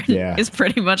their own. Yeah. Is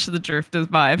pretty much the Drifter's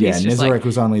vibe. Yeah, Nezarec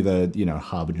was only the,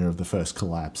 harbinger of the first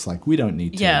collapse. Like, we don't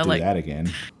need to do that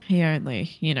again. He only,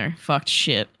 fucked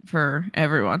shit for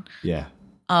everyone. Yeah.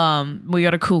 We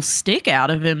got a cool stick out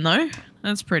of him, though.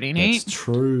 That's pretty neat. That's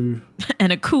true.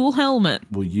 And a cool helmet.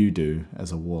 Well, you do,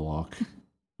 as a warlock.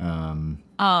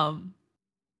 Yeah,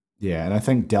 and I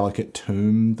think Delicate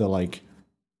Tomb, the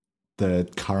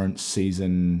current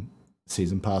season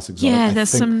pass exotic. Yeah,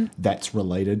 that's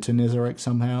related to Nezarec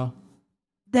somehow.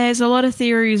 There's a lot of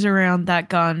theories around that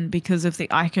gun because of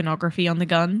the iconography on the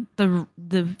gun.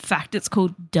 The fact it's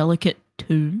called Delicate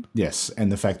Tomb. Yes,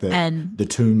 and the fact that the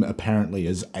tomb apparently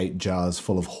is 8 jars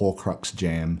full of Horcrux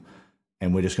jam,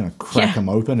 and we're just going to crack them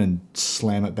open and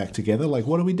slam it back together. Like,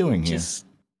 what are we doing here? Just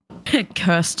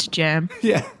cursed jam.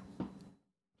 Yeah.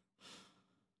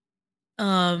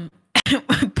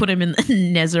 Put him in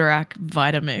the Nezarec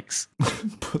Vitamix.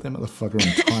 Put that motherfucker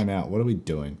in timeout. What are we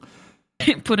doing?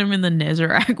 Put him in the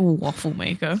Nezarec waffle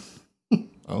maker.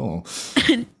 Oh.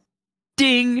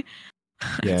 Ding.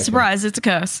 Yeah, surprise, it's a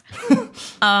curse.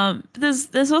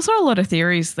 There's also a lot of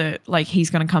theories that like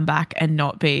he's going to come back and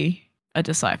not be a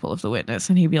disciple of the Witness,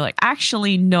 and he'd be like,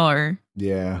 actually, no.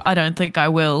 Yeah. I don't think I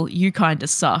will. You kind of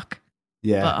suck.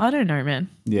 Yeah. But I don't know, man.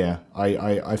 Yeah.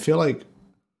 I feel like,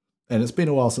 and it's been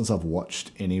a while since I've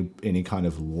watched any kind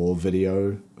of lore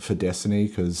video for Destiny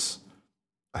because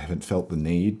I haven't felt the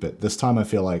need. But this time I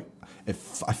feel like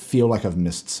I've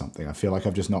missed something. I feel like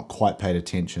I've just not quite paid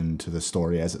attention to the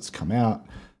story as it's come out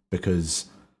because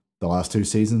the last 2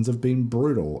 seasons have been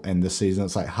brutal. And this season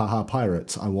it's like, haha,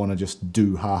 pirates. I want to just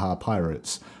do haha,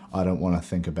 pirates. I don't want to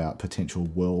think about potential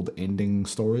world-ending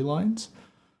storylines.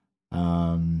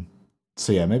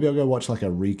 So yeah, maybe I'll go watch like a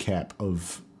recap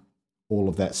of all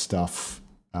of that stuff.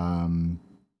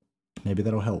 Maybe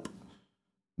that'll help.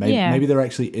 Maybe there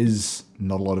actually is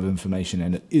not a lot of information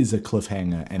and it is a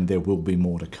cliffhanger and there will be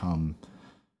more to come.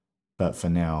 But for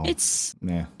now, it's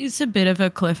a bit of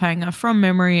a cliffhanger. From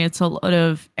memory, it's a lot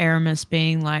of Aramis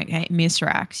being like, hey,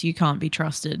 Mithrax, you can't be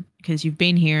trusted because you've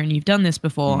been here and you've done this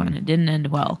before and it didn't end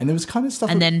well. And there was kind of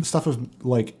stuff of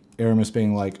like Aramis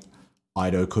being like,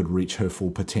 Ido could reach her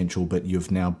full potential, but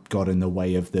you've now got in the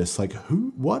way of this. Like,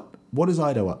 who? What is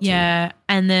Ido up to? Yeah,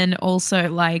 and then also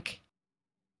like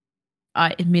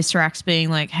Mithrax being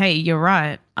like, hey, you're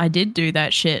right. I did do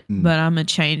that shit, but I'm a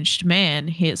changed man.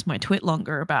 Here's my twit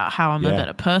longer about how I'm a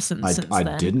better person since then.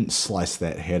 I didn't slice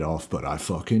that head off, but I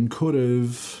fucking could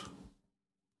have.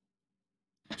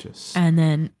 And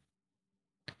then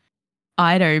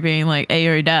Ido being like, hey,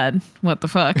 yo, dad, what the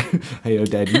fuck? Hey, yo,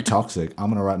 dad, you toxic. I'm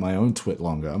going to write my own twit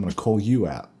longer. I'm going to call you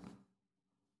out.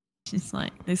 She's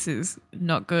like, this is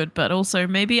not good, but also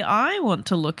maybe I want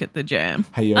to look at the jam.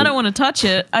 Hey, yo. I don't want to touch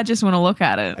it. I just want to look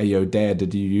at it. Hey, yo, Dad,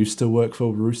 did you used to work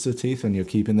for Rooster Teeth and you're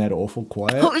keeping that awful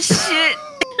quiet? Oh, shit.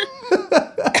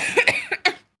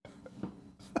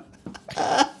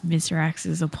 Mr.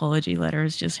 Axe's apology letter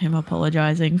is just him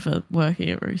apologizing for working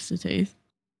at Rooster Teeth.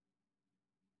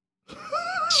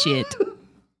 Shit.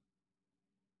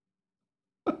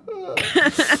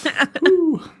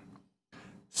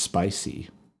 Spicy.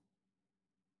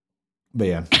 But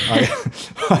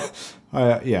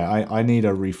yeah, I need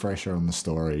a refresher on the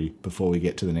story before we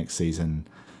get to the next season.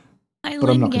 But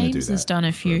I'm not going to do that. Has done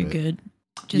a few good.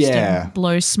 Just to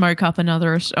blow smoke up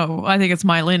another. Oh, I think it's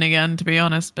Mylin again, to be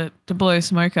honest. But to blow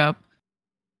smoke up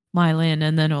Mylin,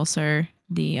 and then also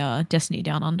the Destiny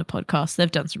Down Under podcast.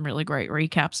 They've done some really great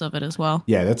recaps of it as well.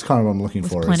 Yeah, that's kind of what I'm looking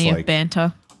for. Plenty of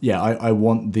banter. Yeah, I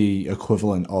want the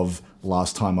equivalent of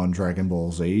last time on Dragon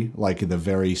Ball Z, like the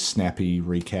very snappy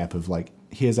recap of like,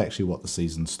 here's actually what the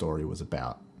season story was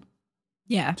about.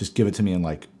 Yeah. Just give it to me in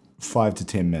like 5 to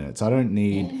 10 minutes. I don't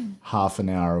need half an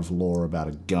hour of lore about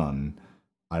a gun.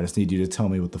 I just need you to tell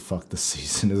me what the fuck the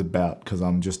season is about, because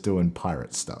I'm just doing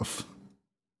pirate stuff.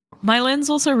 Mylin's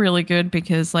also really good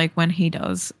because like when he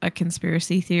does a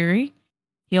conspiracy theory,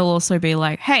 he'll also be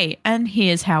like, hey, and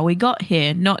here's how we got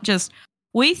here. Not just,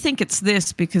 we think it's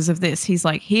this because of this. He's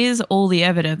like, here's all the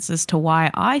evidence as to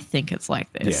why I think it's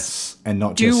like this. Yes, and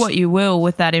not do just... what you will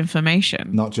with that information.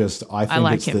 Not just, I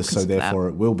think it's this, so therefore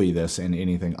it will be this, and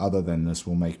anything other than this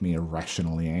will make me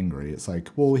irrationally angry. It's like,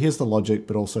 well, here's the logic,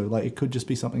 but also like it could just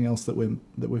be something else that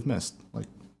we've missed. Like,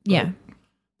 yeah.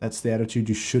 That's the attitude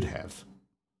you should have.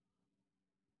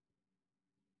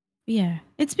 Yeah,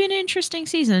 it's been an interesting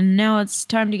season. Now it's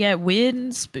time to get weird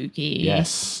and spooky.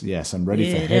 Yes, I'm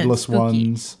ready for headless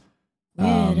ones.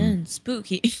 Weird and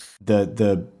spooky.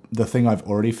 The thing I've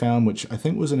already found, which I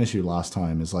think was an issue last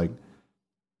time, is like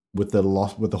with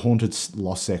the haunted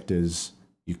lost sectors,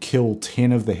 you kill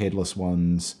 10 of the headless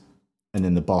ones, and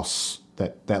then the boss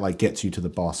that like gets you to the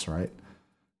boss, right?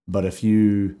 But if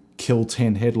you kill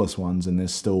 10 headless ones and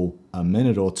there's still a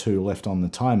minute or two left on the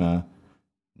timer,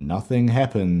 nothing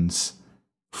happens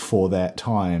for that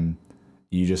time.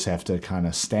 You just have to kind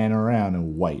of stand around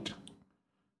and wait,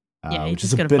 which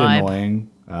is a bit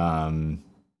annoying. And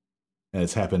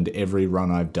it's happened every run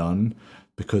I've done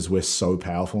because we're so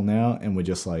powerful now, and we're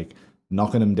just like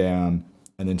knocking them down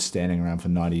and then standing around for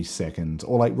 90 seconds,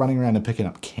 or like running around and picking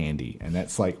up candy, and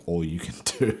that's like all you can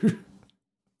do.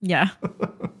 Yeah.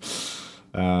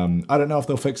 I don't know if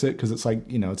they'll fix it because it's like,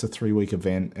 it's a 3-week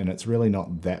event and it's really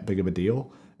not that big of a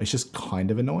deal. It's just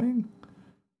kind of annoying.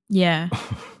 Yeah.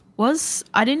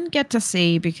 I didn't get to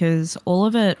see because all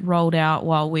of it rolled out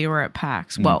while we were at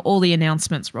PAX. Well, all the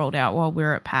announcements rolled out while we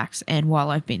were at PAX and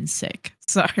while I've been sick.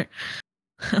 So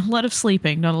a lot of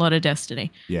sleeping, not a lot of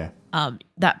Destiny. Yeah.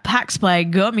 That PAX play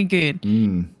got me good.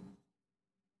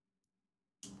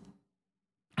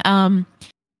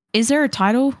 Is there a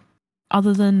title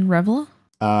other than Reveler?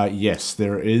 Yes,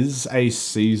 there is a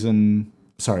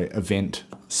event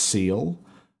seal.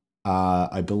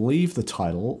 I believe the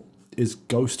title is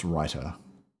Ghostwriter.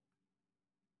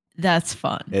 That's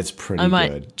fun. It's pretty good. I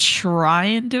might try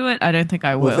and do it. I don't think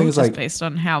I will, just like, based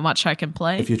on how much I can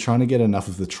play. If you're trying to get enough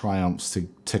of the triumphs to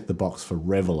tick the box for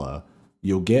Reveler,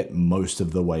 you'll get most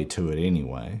of the way to it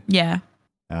anyway. Yeah.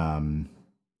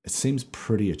 It seems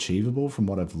pretty achievable from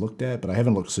what I've looked at, but I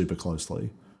haven't looked super closely.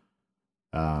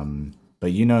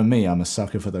 But you know me, I'm a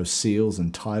sucker for those seals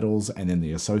and titles and then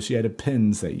the associated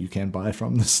pins that you can buy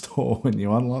from the store when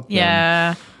you unlock them.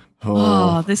 Yeah.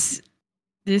 Oh, this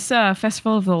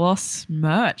Festival of the Lost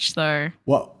merch, though.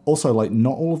 Well, also, like,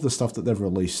 not all of the stuff that they've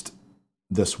released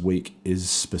this week is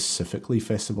specifically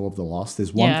Festival of the Lost.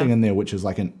 There's one thing in there which is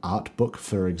like an art book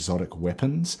for exotic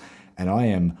weapons, and I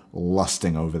am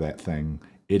lusting over that thing.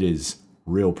 It is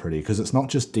real pretty because it's not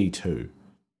just D2.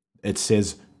 It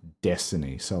says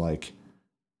Destiny. So, like,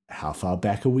 how far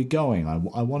back are we going?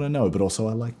 I want to know, but also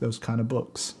I like those kind of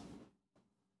books.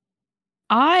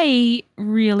 I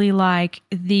really like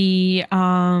the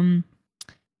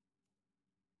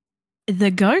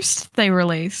ghost they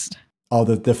released. Oh,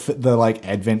 the like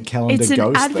advent calendar ghost. It's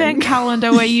an advent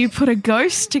calendar where you put a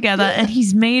ghost together and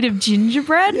he's made of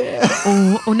gingerbread.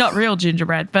 Yeah. Or not real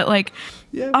gingerbread, but like,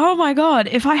 oh my God,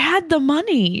 if I had the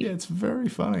money. Yeah, it's very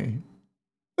funny.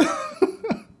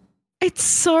 It's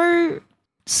so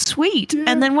sweet. Yeah.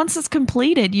 And then once it's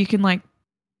completed, you can like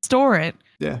store it.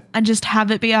 Yeah. And just have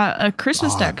it be a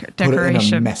Christmas decoration. Put it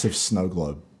in a massive snow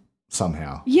globe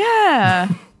somehow. Yeah.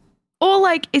 Or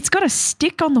like it's got a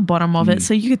stick on the bottom of it,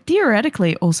 so you could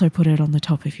theoretically also put it on the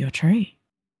top of your tree.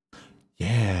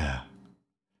 Yeah.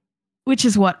 which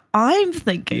is what I'm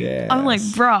thinking. Yes. I'm like,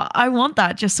 bruh, I want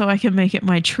that just so I can make it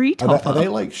my tree topper. Are they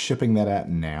like shipping that out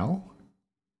now?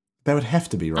 They would have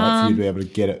to be, right, for you to be able to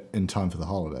get it in time for the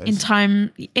holidays. In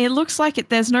time, it looks like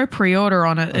there's no pre-order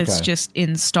on it. Okay. It's just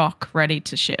in stock, ready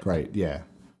to ship. Great, yeah.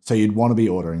 So you'd want to be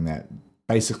ordering that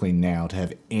basically now to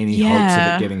have any hopes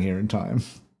of it getting here in time.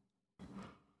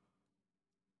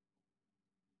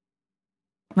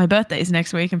 My birthday's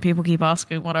next week and people keep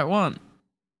asking what I want.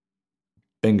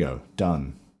 Bingo,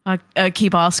 done. I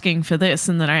keep asking for this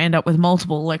and then I end up with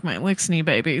multiple, like my Lixney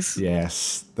babies.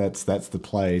 Yes, that's the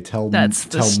play. Tell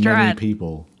strat. Many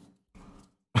people.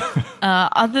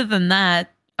 Other than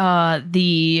that,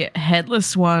 the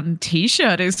Headless One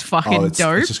t-shirt is fucking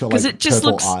dope. It's just got like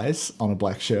purple eyes on a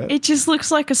black shirt. It just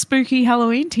looks like a spooky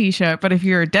Halloween t-shirt, but if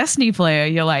you're a Destiny player,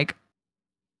 you're like...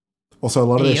 Also, a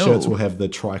lot of their shirts will have the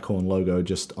Tricorn logo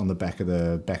just on the back of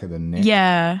the neck.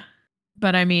 Yeah,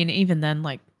 but I mean, even then,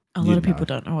 like, a lot of people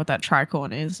don't know what that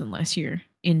Tricorn is unless you're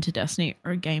into Destiny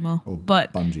or a gamer. Or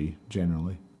but Bungie,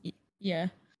 generally. Yeah.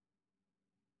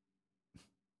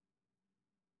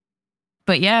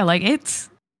 But yeah, like, it's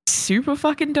super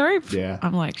fucking dope. Yeah.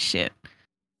 I'm like, shit.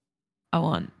 I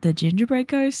want the gingerbread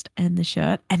ghost and the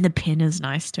shirt, and the pin is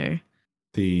nice too.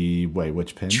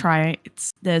 Which pin?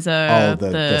 There's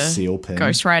the seal pin.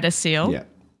 Ghost Rider seal. Yeah.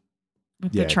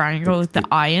 With the triangle with the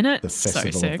eye in it. The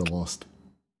Festival so sick. of the Lost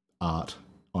art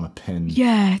on a pin.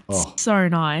 Yeah, it's so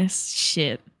nice.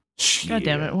 Shit. God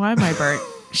damn it. Why am I broke?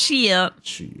 Shit.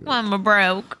 Why am I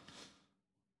broke?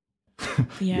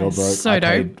 Yeah, you're broke. So I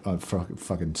dope. paid a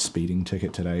fucking speeding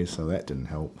ticket today, so that didn't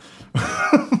help.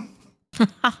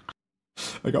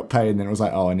 I got paid and then it was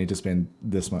like, oh, I need to spend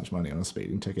this much money on a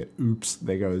speeding ticket. Oops,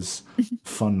 there goes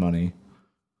fun money.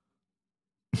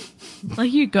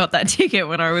 Like, you got that ticket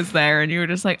when I was there and you were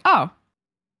just like, oh,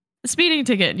 a speeding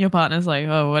ticket. And your partner's like,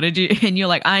 oh, what did you? And you're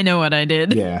like, I know what I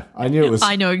did. Yeah, I knew it was.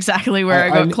 I know exactly where I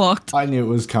got clocked. I knew it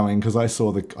was coming because I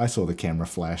saw the camera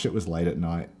flash. It was late at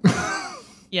night.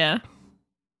 Yeah.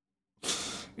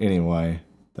 Anyway,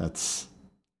 that's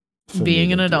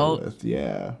being an adult. With.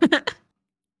 Yeah.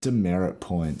 Demerit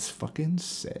points. Fucking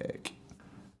sick.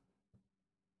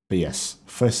 But yes,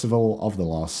 Festival of the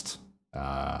Lost.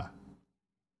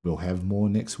 We'll have more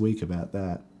next week about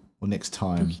that. Or next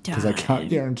time. Because I can't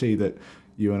guarantee that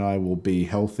you and I will be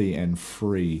healthy and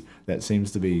free. That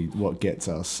seems to be what gets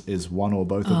us, is one or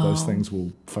both of those things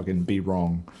will fucking be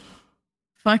wrong.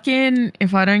 Fucking,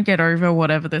 if I don't get over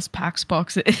whatever this PAX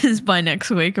box is by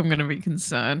next week, I'm going to be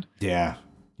concerned. Yeah.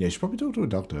 Yeah, you should probably talk to a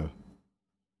doctor.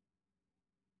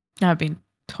 I've been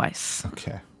twice.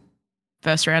 Okay.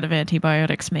 First round of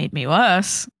antibiotics made me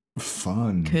worse.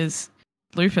 Fun. Because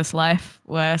lupus life,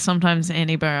 where sometimes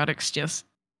antibiotics just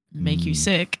make you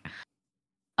sick.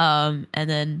 And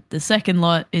then the second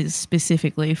lot is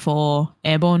specifically for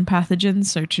airborne pathogens,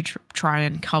 so to try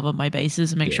and cover my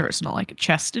bases and make sure it's not like a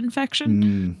chest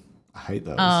infection. I hate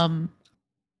those. And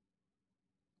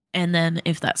then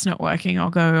if that's not working,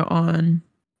 I'll go on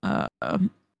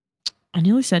I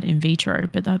nearly said in vitro,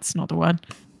 but that's not the word.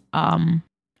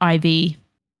 IV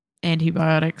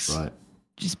antibiotics. Right.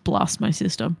 Just blast my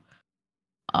system.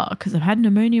 Because I've had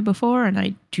pneumonia before and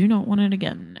I do not want it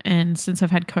again. And since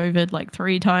I've had COVID like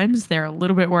 3 times, they're a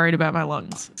little bit worried about my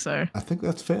lungs. So I think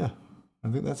that's fair. I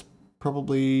think that's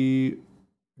probably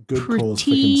good cause for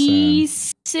concern. Pretty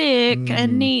sick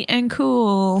and neat and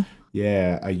cool.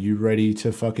 Yeah, are you ready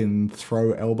to fucking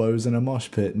throw elbows in a mosh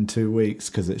pit in 2 weeks?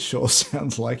 Because it sure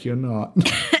sounds like you're not.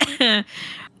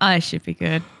 I should be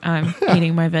good. I'm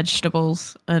eating my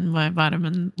vegetables and my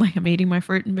vitamin. Like, I'm eating my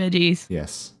fruit and veggies.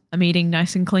 Yes. I'm eating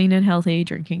nice and clean and healthy,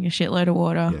 drinking a shitload of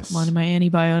water, minding my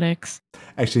antibiotics.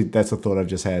 Actually, that's a thought I've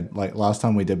just had. Like, last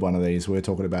time we did one of these, we were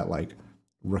talking about, like,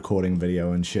 recording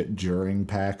video and shit during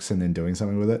PAX and then doing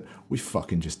something with it. We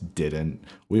fucking just didn't.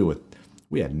 We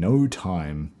had no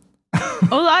time.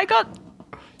 Oh,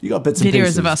 you got bits and videos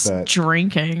pieces of us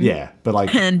drinking. Yeah, but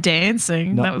like and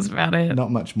dancing. That was about it.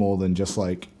 Not much more than just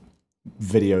like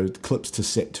video clips to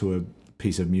set to a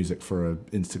piece of music for an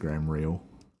Instagram reel.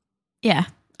 Yeah.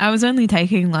 I was only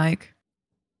taking like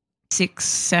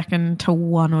 6-second to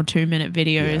 1 or 2 minute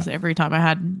videos every time I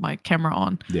had my camera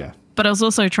on. Yeah. But I was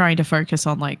also trying to focus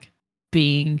on like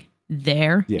being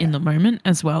there in the moment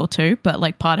as well too. But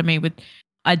like part of me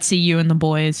I'd see you and the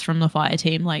boys from the fire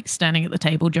team like standing at the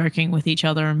table joking with each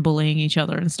other and bullying each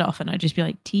other and stuff, and I'd just be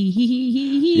like, tee hee hee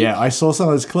hee hee. Yeah, I saw some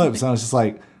of those clips and I was just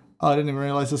like, oh, I didn't even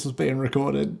realize this was being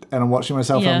recorded. And I'm watching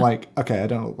myself and I'm like, okay, I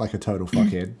don't look like a total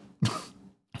fuckhead.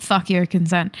 Fuck your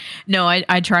consent. No,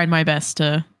 I tried my best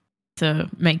to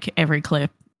make every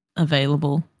clip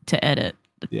available to edit.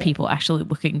 People actually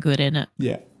looking good in it.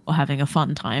 Yeah. or having a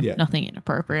fun time. Yeah. Nothing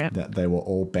inappropriate. That they were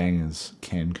all bangers,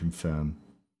 can confirm.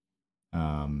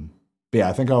 But yeah,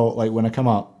 I think I'll, like, when I come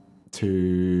up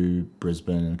to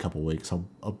Brisbane in a couple of weeks,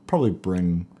 I'll probably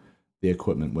bring the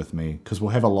equipment with me because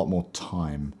we'll have a lot more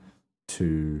time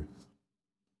to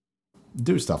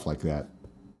do stuff like that.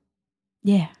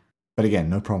 Yeah. But again,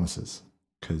 no promises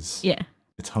because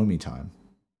it's homie time.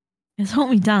 It's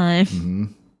homie time. Mm-hmm.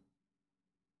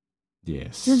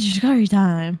 Yes. It's Chicago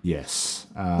time. Yes.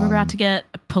 We're about to get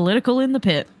political in the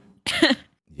pit.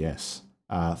 Yes.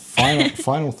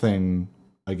 Final thing,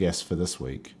 I guess, for this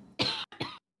week.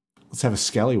 Let's have a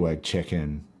scallywag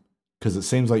check-in because it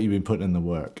seems like you've been putting in the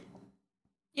work.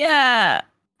 Yeah.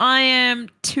 I am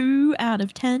 2 out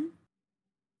of 10.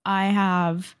 I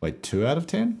have... Wait, 2 out of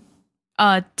 10?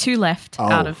 2 left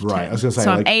out of 10. Right. I was going to say,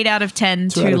 so like, I'm 8 out of 10,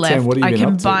 2 left. 10, what have you been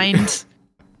combined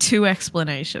 2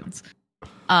 explanations.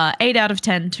 8 out of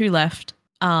 10, 2 left.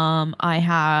 I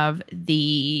have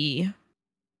the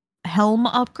helm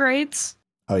upgrades.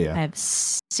 Oh, yeah. I have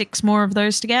 6 more of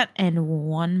those to get and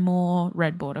 1 more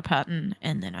red border pattern,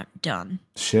 and then I'm done.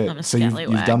 Shit. I'm a so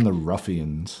you've done the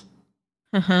ruffians.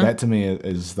 Uh-huh. That to me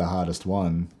is the hardest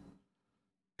one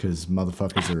because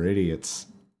motherfuckers are idiots.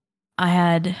 I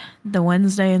had the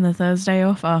Wednesday and the Thursday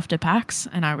off after PAX,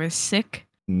 and I was sick.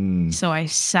 So I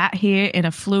sat here in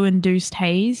a flu-induced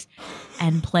haze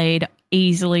and played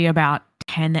easily about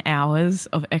 10 hours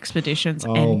of expeditions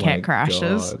and cat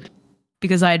crashes. God.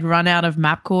 Because I'd run out of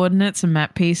map coordinates and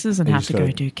map pieces and have to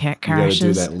go do cat crashes.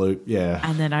 You gotta do that loop, yeah.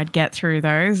 And then I'd get through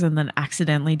those and then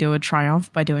accidentally do a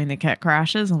triumph by doing the cat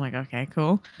crashes. I'm like, okay,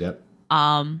 cool. Yep.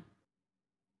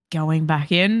 Going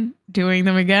back in, doing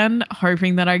them again,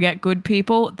 hoping that I get good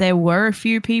people. There were a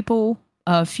few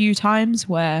times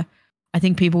where I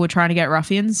think people were trying to get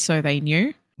ruffians, so they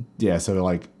knew. Yeah, so they're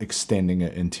like extending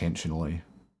it intentionally.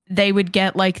 They would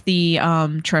get like the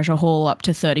treasure haul up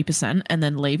to 30% and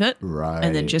then leave it. Right.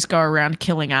 And then just go around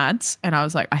killing ads. And I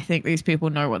was like, I think these people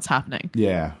know what's happening.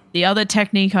 Yeah. The other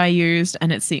technique I used,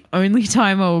 and it's the only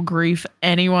time I will grief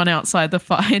anyone outside the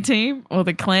fire team or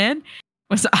the clan,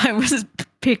 was I was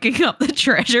picking up the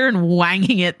treasure and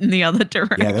wanging it in the other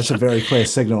direction. Yeah, that's a very clear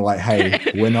signal like, hey,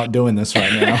 we're not doing this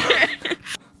right now.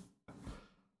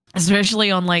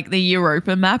 Especially on like the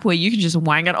Europa map where you can just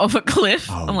wang it off a cliff.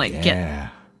 Oh, I'm like, yeah.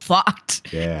 Get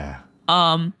fucked. Yeah.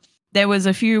 There was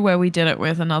a few where we did it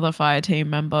with another fire team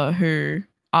member who,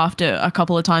 after a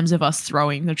couple of times of us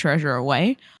throwing the treasure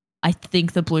away, I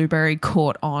think the blueberry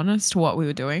caught on as to what we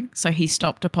were doing. So he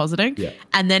stopped depositing. Yeah.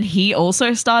 And then he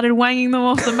also started wanging them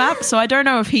off the map. So I don't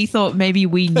know if he thought maybe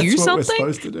we knew something. That's what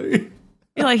we're supposed to do.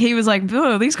 Like he was like,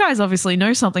 oh, these guys obviously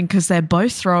know something because they're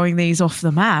both throwing these off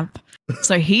the map.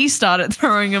 So he started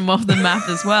throwing them off the map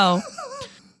as well.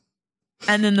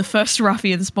 And then the first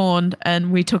ruffian spawned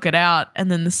and we took it out.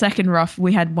 And then the second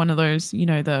we had one of those, you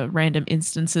know, the random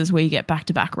instances where you get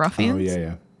back-to-back ruffians. Oh, yeah,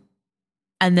 yeah.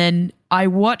 And then I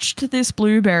watched this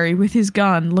blueberry with his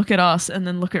gun look at us and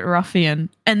then look at ruffian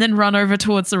and then run over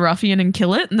towards the ruffian and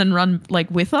kill it and then run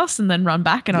like with us and then run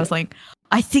back. And I was like,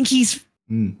 I think he's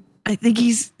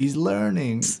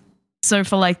learning. So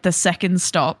for like the second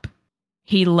stop,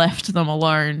 he left them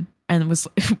alone and was...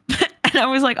 And I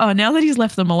was like, oh, now that he's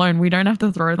left them alone, we don't have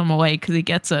to throw them away because he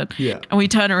gets it. Yeah. And we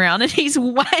turn around and he's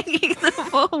wanging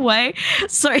them away.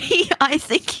 So I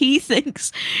think he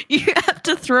thinks you have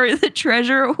to throw the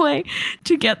treasure away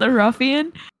to get the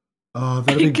ruffian. Oh,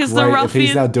 that'd be great if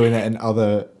he's now doing that in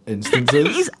other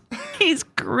instances. he's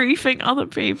griefing other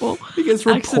people. He gets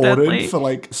reported for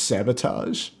like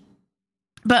sabotage.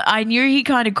 But I knew he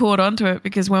kind of caught onto it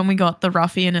because when we got the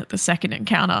ruffian at the second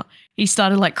encounter, he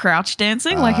started like crouch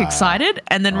dancing, like excited,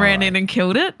 and then ran in and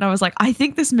killed it. And I was like, I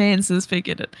think this man's has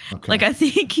figured it. Okay. Like, I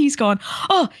think he's gone,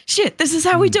 oh, shit, this is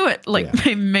how we do it.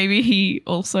 Like, maybe he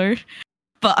also...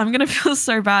 But I'm going to feel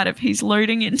so bad if he's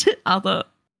loading into other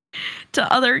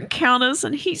encounters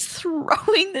and he's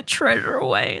throwing the treasure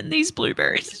away and these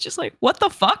blueberries. It's just like, what the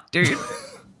fuck, dude?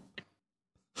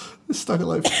 They're stuck at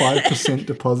like 5%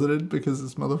 deposited because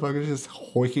this motherfucker's just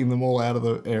hoiking them all out of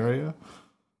the area.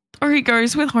 Or he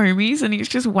goes with homies and he's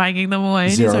just wanging them away.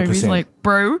 And 0%. his homies like,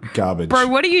 bro, garbage. Bro,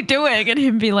 what are you doing? And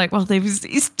him be like, well, there was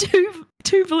these two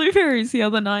blueberries the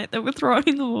other night that were throwing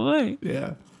them away.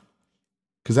 Yeah.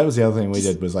 Because that was the other thing we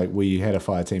did was like we had a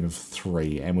fire team of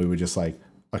 3 and we were just like,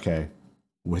 okay,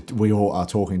 we all are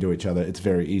talking to each other. It's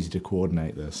very easy to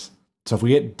coordinate this. So if we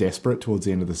get desperate towards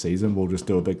the end of the season, we'll just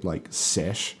do a big like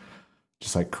sesh.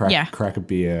 Just like crack a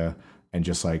beer and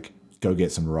just like go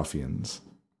get some ruffians.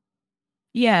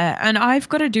 Yeah, and I've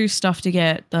got to do stuff to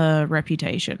get the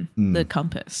reputation, the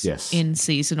compass, yes, in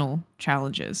seasonal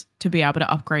challenges to be able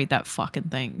to upgrade that fucking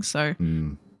thing. So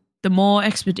the more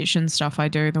expedition stuff I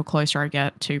do, the closer I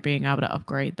get to being able to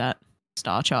upgrade that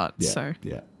star chart. Yeah, so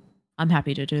yeah. I'm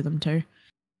happy to do them too.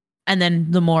 And then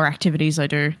the more activities I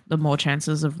do, the more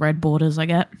chances of red borders I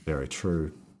get. Very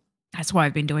true. That's why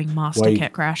I've been doing master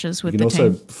ket crashes with the team. You can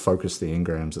also focus the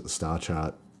engrams at the star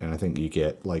chart, and I think you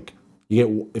get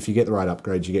if you get the right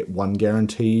upgrades, you get one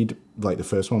guaranteed, like the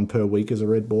first one per week is a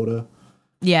red border.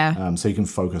 Yeah. So you can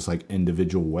focus like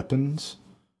individual weapons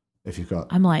if you've got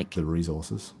the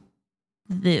resources.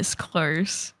 This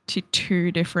close to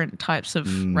 2 different types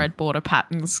of red border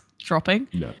patterns dropping.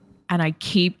 Yeah. And I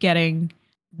keep getting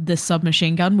the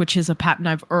submachine gun, which is a pattern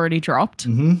I've already dropped,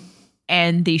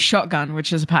 and the shotgun,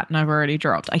 which is a pattern I've already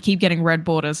dropped. I keep getting red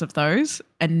borders of those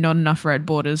and not enough red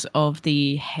borders of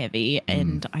the heavy,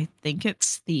 and I think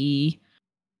it's the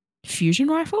fusion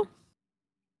rifle?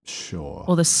 Sure.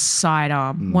 Or the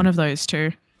sidearm. One of those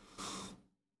two.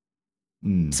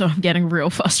 So I'm getting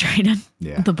real frustrated.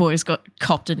 Yeah. The boys got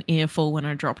copped an earful when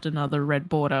I dropped another red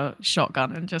border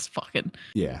shotgun and just fucking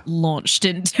launched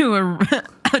into a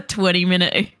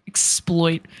 20-minute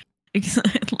exploit.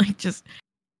 Like just,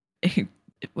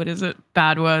 what is it?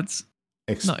 Bad words.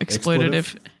 Not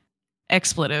exploitative.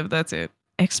 Expletive, that's it.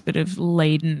 Expletive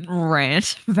laden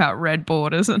rant about red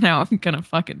borders, and now I'm gonna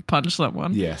fucking punch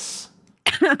someone. Yes.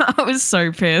 I was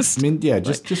so pissed. I mean, yeah,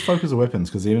 just focus the weapons,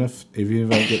 because even if you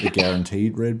don't get the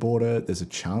guaranteed red border, there's a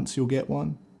chance you'll get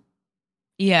one.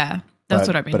 Yeah, that's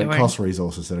what I've been doing. But it costs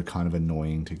resources that are kind of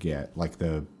annoying to get, like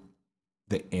the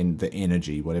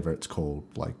energy, whatever it's called,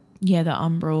 like the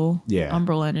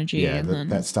umbral energy. Yeah,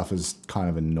 that stuff is kind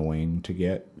of annoying to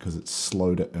get because it's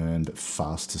slow to earn but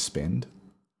fast to spend.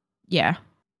 Yeah.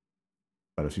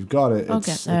 But if you've got it, I'll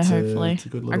get there, hopefully. It's a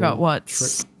good little I got,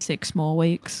 trick. 6 more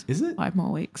weeks? Is it? 5 more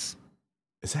weeks.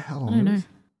 Is that how long I don't know.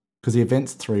 Because the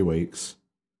event's 3 weeks,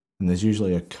 and there's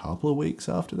usually a couple of weeks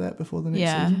after that before the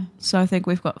next season. So I think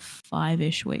we've got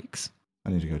 5-ish weeks.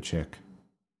 I need to go check.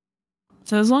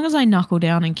 So as long as I knuckle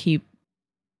down and keep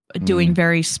doing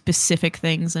very specific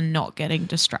things and not getting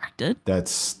distracted,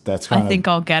 that's I think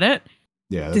I'll get it.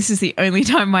 Yeah, this is the only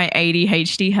time my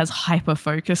ADHD has hyper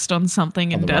focused on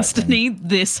something in Destiny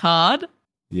this hard.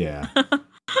 Yeah,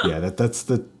 yeah. That's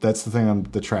the thing.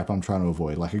 The trap I'm trying to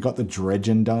avoid. Like I got the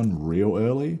dredging done real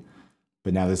early,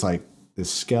 but now there's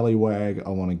Scallywag I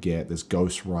want to get. There's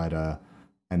Ghost Rider,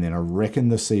 and then I reckon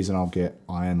this season I'll get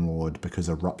Iron Lord because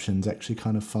Eruption's actually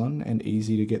kind of fun and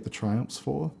easy to get the triumphs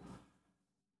for.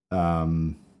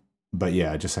 But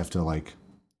yeah, I just have to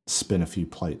spin a few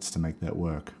plates to make that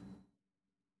work.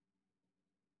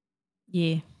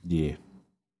 Yeah. Yeah.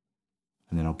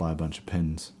 And then I'll buy a bunch of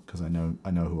pins because I know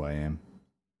who I am.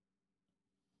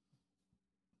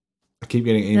 I keep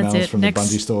getting emails from the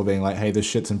Bungie store being like, hey, this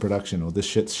shit's in production or this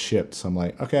shit's shipped. So I'm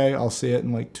like, okay, I'll see it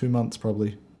in 2 months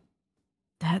probably.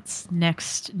 That's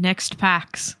next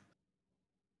PAX.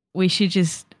 We should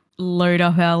just load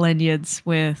up our lanyards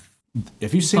with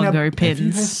bongo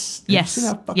pins. Yes,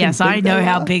 I know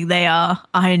how big they are.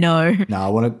 I know. No, I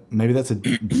want to. Maybe that's a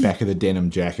back of the denim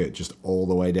jacket, just all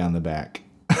the way down the back.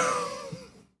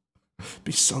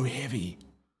 Be so heavy.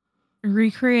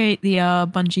 Recreate the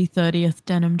Bungie 30th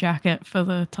denim jacket for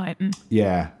the Titan.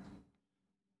 Yeah.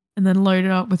 And then load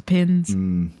it up with pins.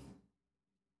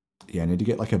 Yeah, I need to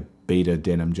get a beta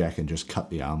denim jacket and just cut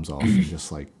the arms off and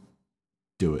just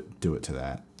do it to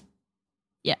that.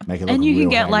 Yeah, make it look and you can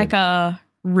get haggard.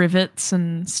 rivets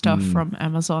and stuff from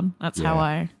Amazon. That's how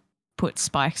I put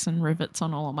spikes and rivets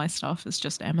on all of my stuff. It's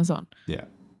just Amazon. Yeah.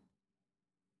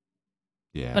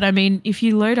 Yeah. But I mean, if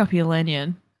you load up your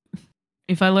lanyard,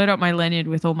 if I load up my lanyard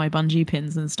with all my Bungie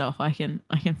pins and stuff, I can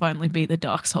finally be the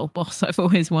Dark Soul boss I've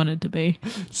always wanted to be.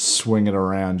 Swing it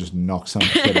around, just knock some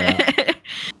shit out.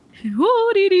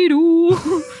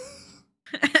 Woo-dee-dee-doo.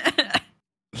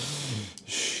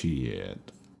 Shit.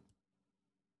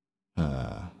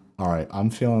 All right, I'm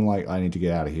feeling like I need to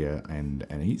get out of here and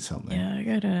eat something.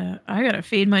 Yeah, I gotta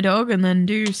feed my dog and then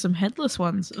do some headless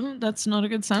ones. Ooh, that's not a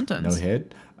good sentence. No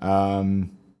head. No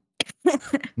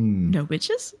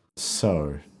bitches.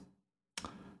 So,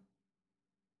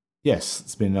 yes,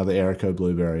 it's been another Erico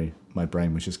blueberry. My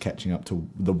brain was just catching up to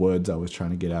the words I was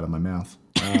trying to get out of my mouth.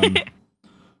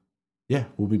 Yeah,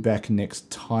 we'll be back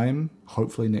next time,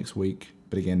 hopefully next week.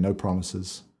 But again, no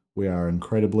promises. We are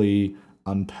incredibly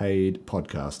unpaid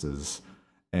podcasters,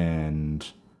 and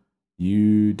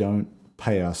you don't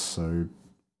pay us, so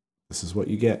this is what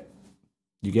you get.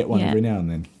 You get one every now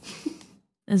and then.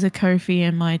 There's a Ko-fi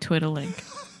in my Twitter link.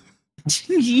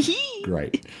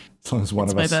 Great. As long as one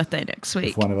of us. It's my birthday next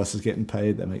week. If one of us is getting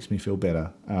paid, that makes me feel better.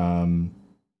 We'll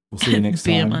see you next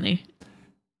time. Beer money.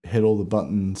 Hit all the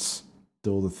buttons.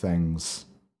 Do all the things.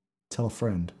 Tell a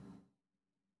friend.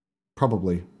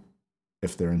 Probably,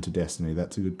 if they're into Destiny,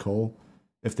 that's a good call.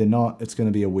 If they're not, it's going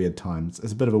to be a weird time.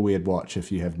 It's a bit of a weird watch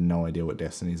if you have no idea what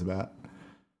Destiny's about.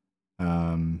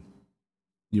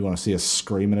 You want to see us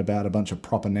screaming about a bunch of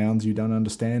proper nouns you don't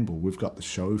understand? Well, we've got the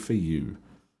show for you.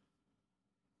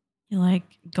 You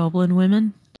like goblin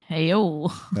women?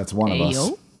 Hey-o. That's one of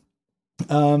us.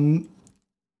 On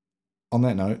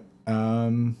that note,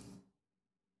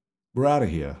 we're out of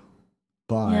here.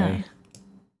 Bye. Yeah.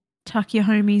 Tuck your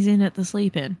homies in at the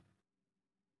sleep-in.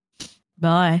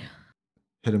 Bye.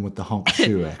 Hit him with the honk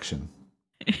shoe action.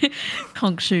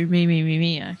 Honk shoe,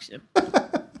 me action.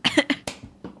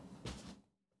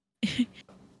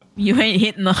 You ain't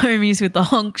hitting the homies with the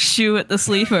honk shoe at the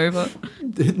sleepover.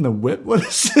 Hitting the whip? What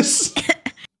is this?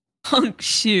 Honk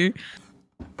shoe.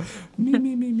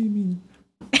 Me.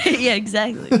 Yeah,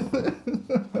 exactly.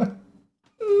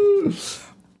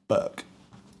 Fuck.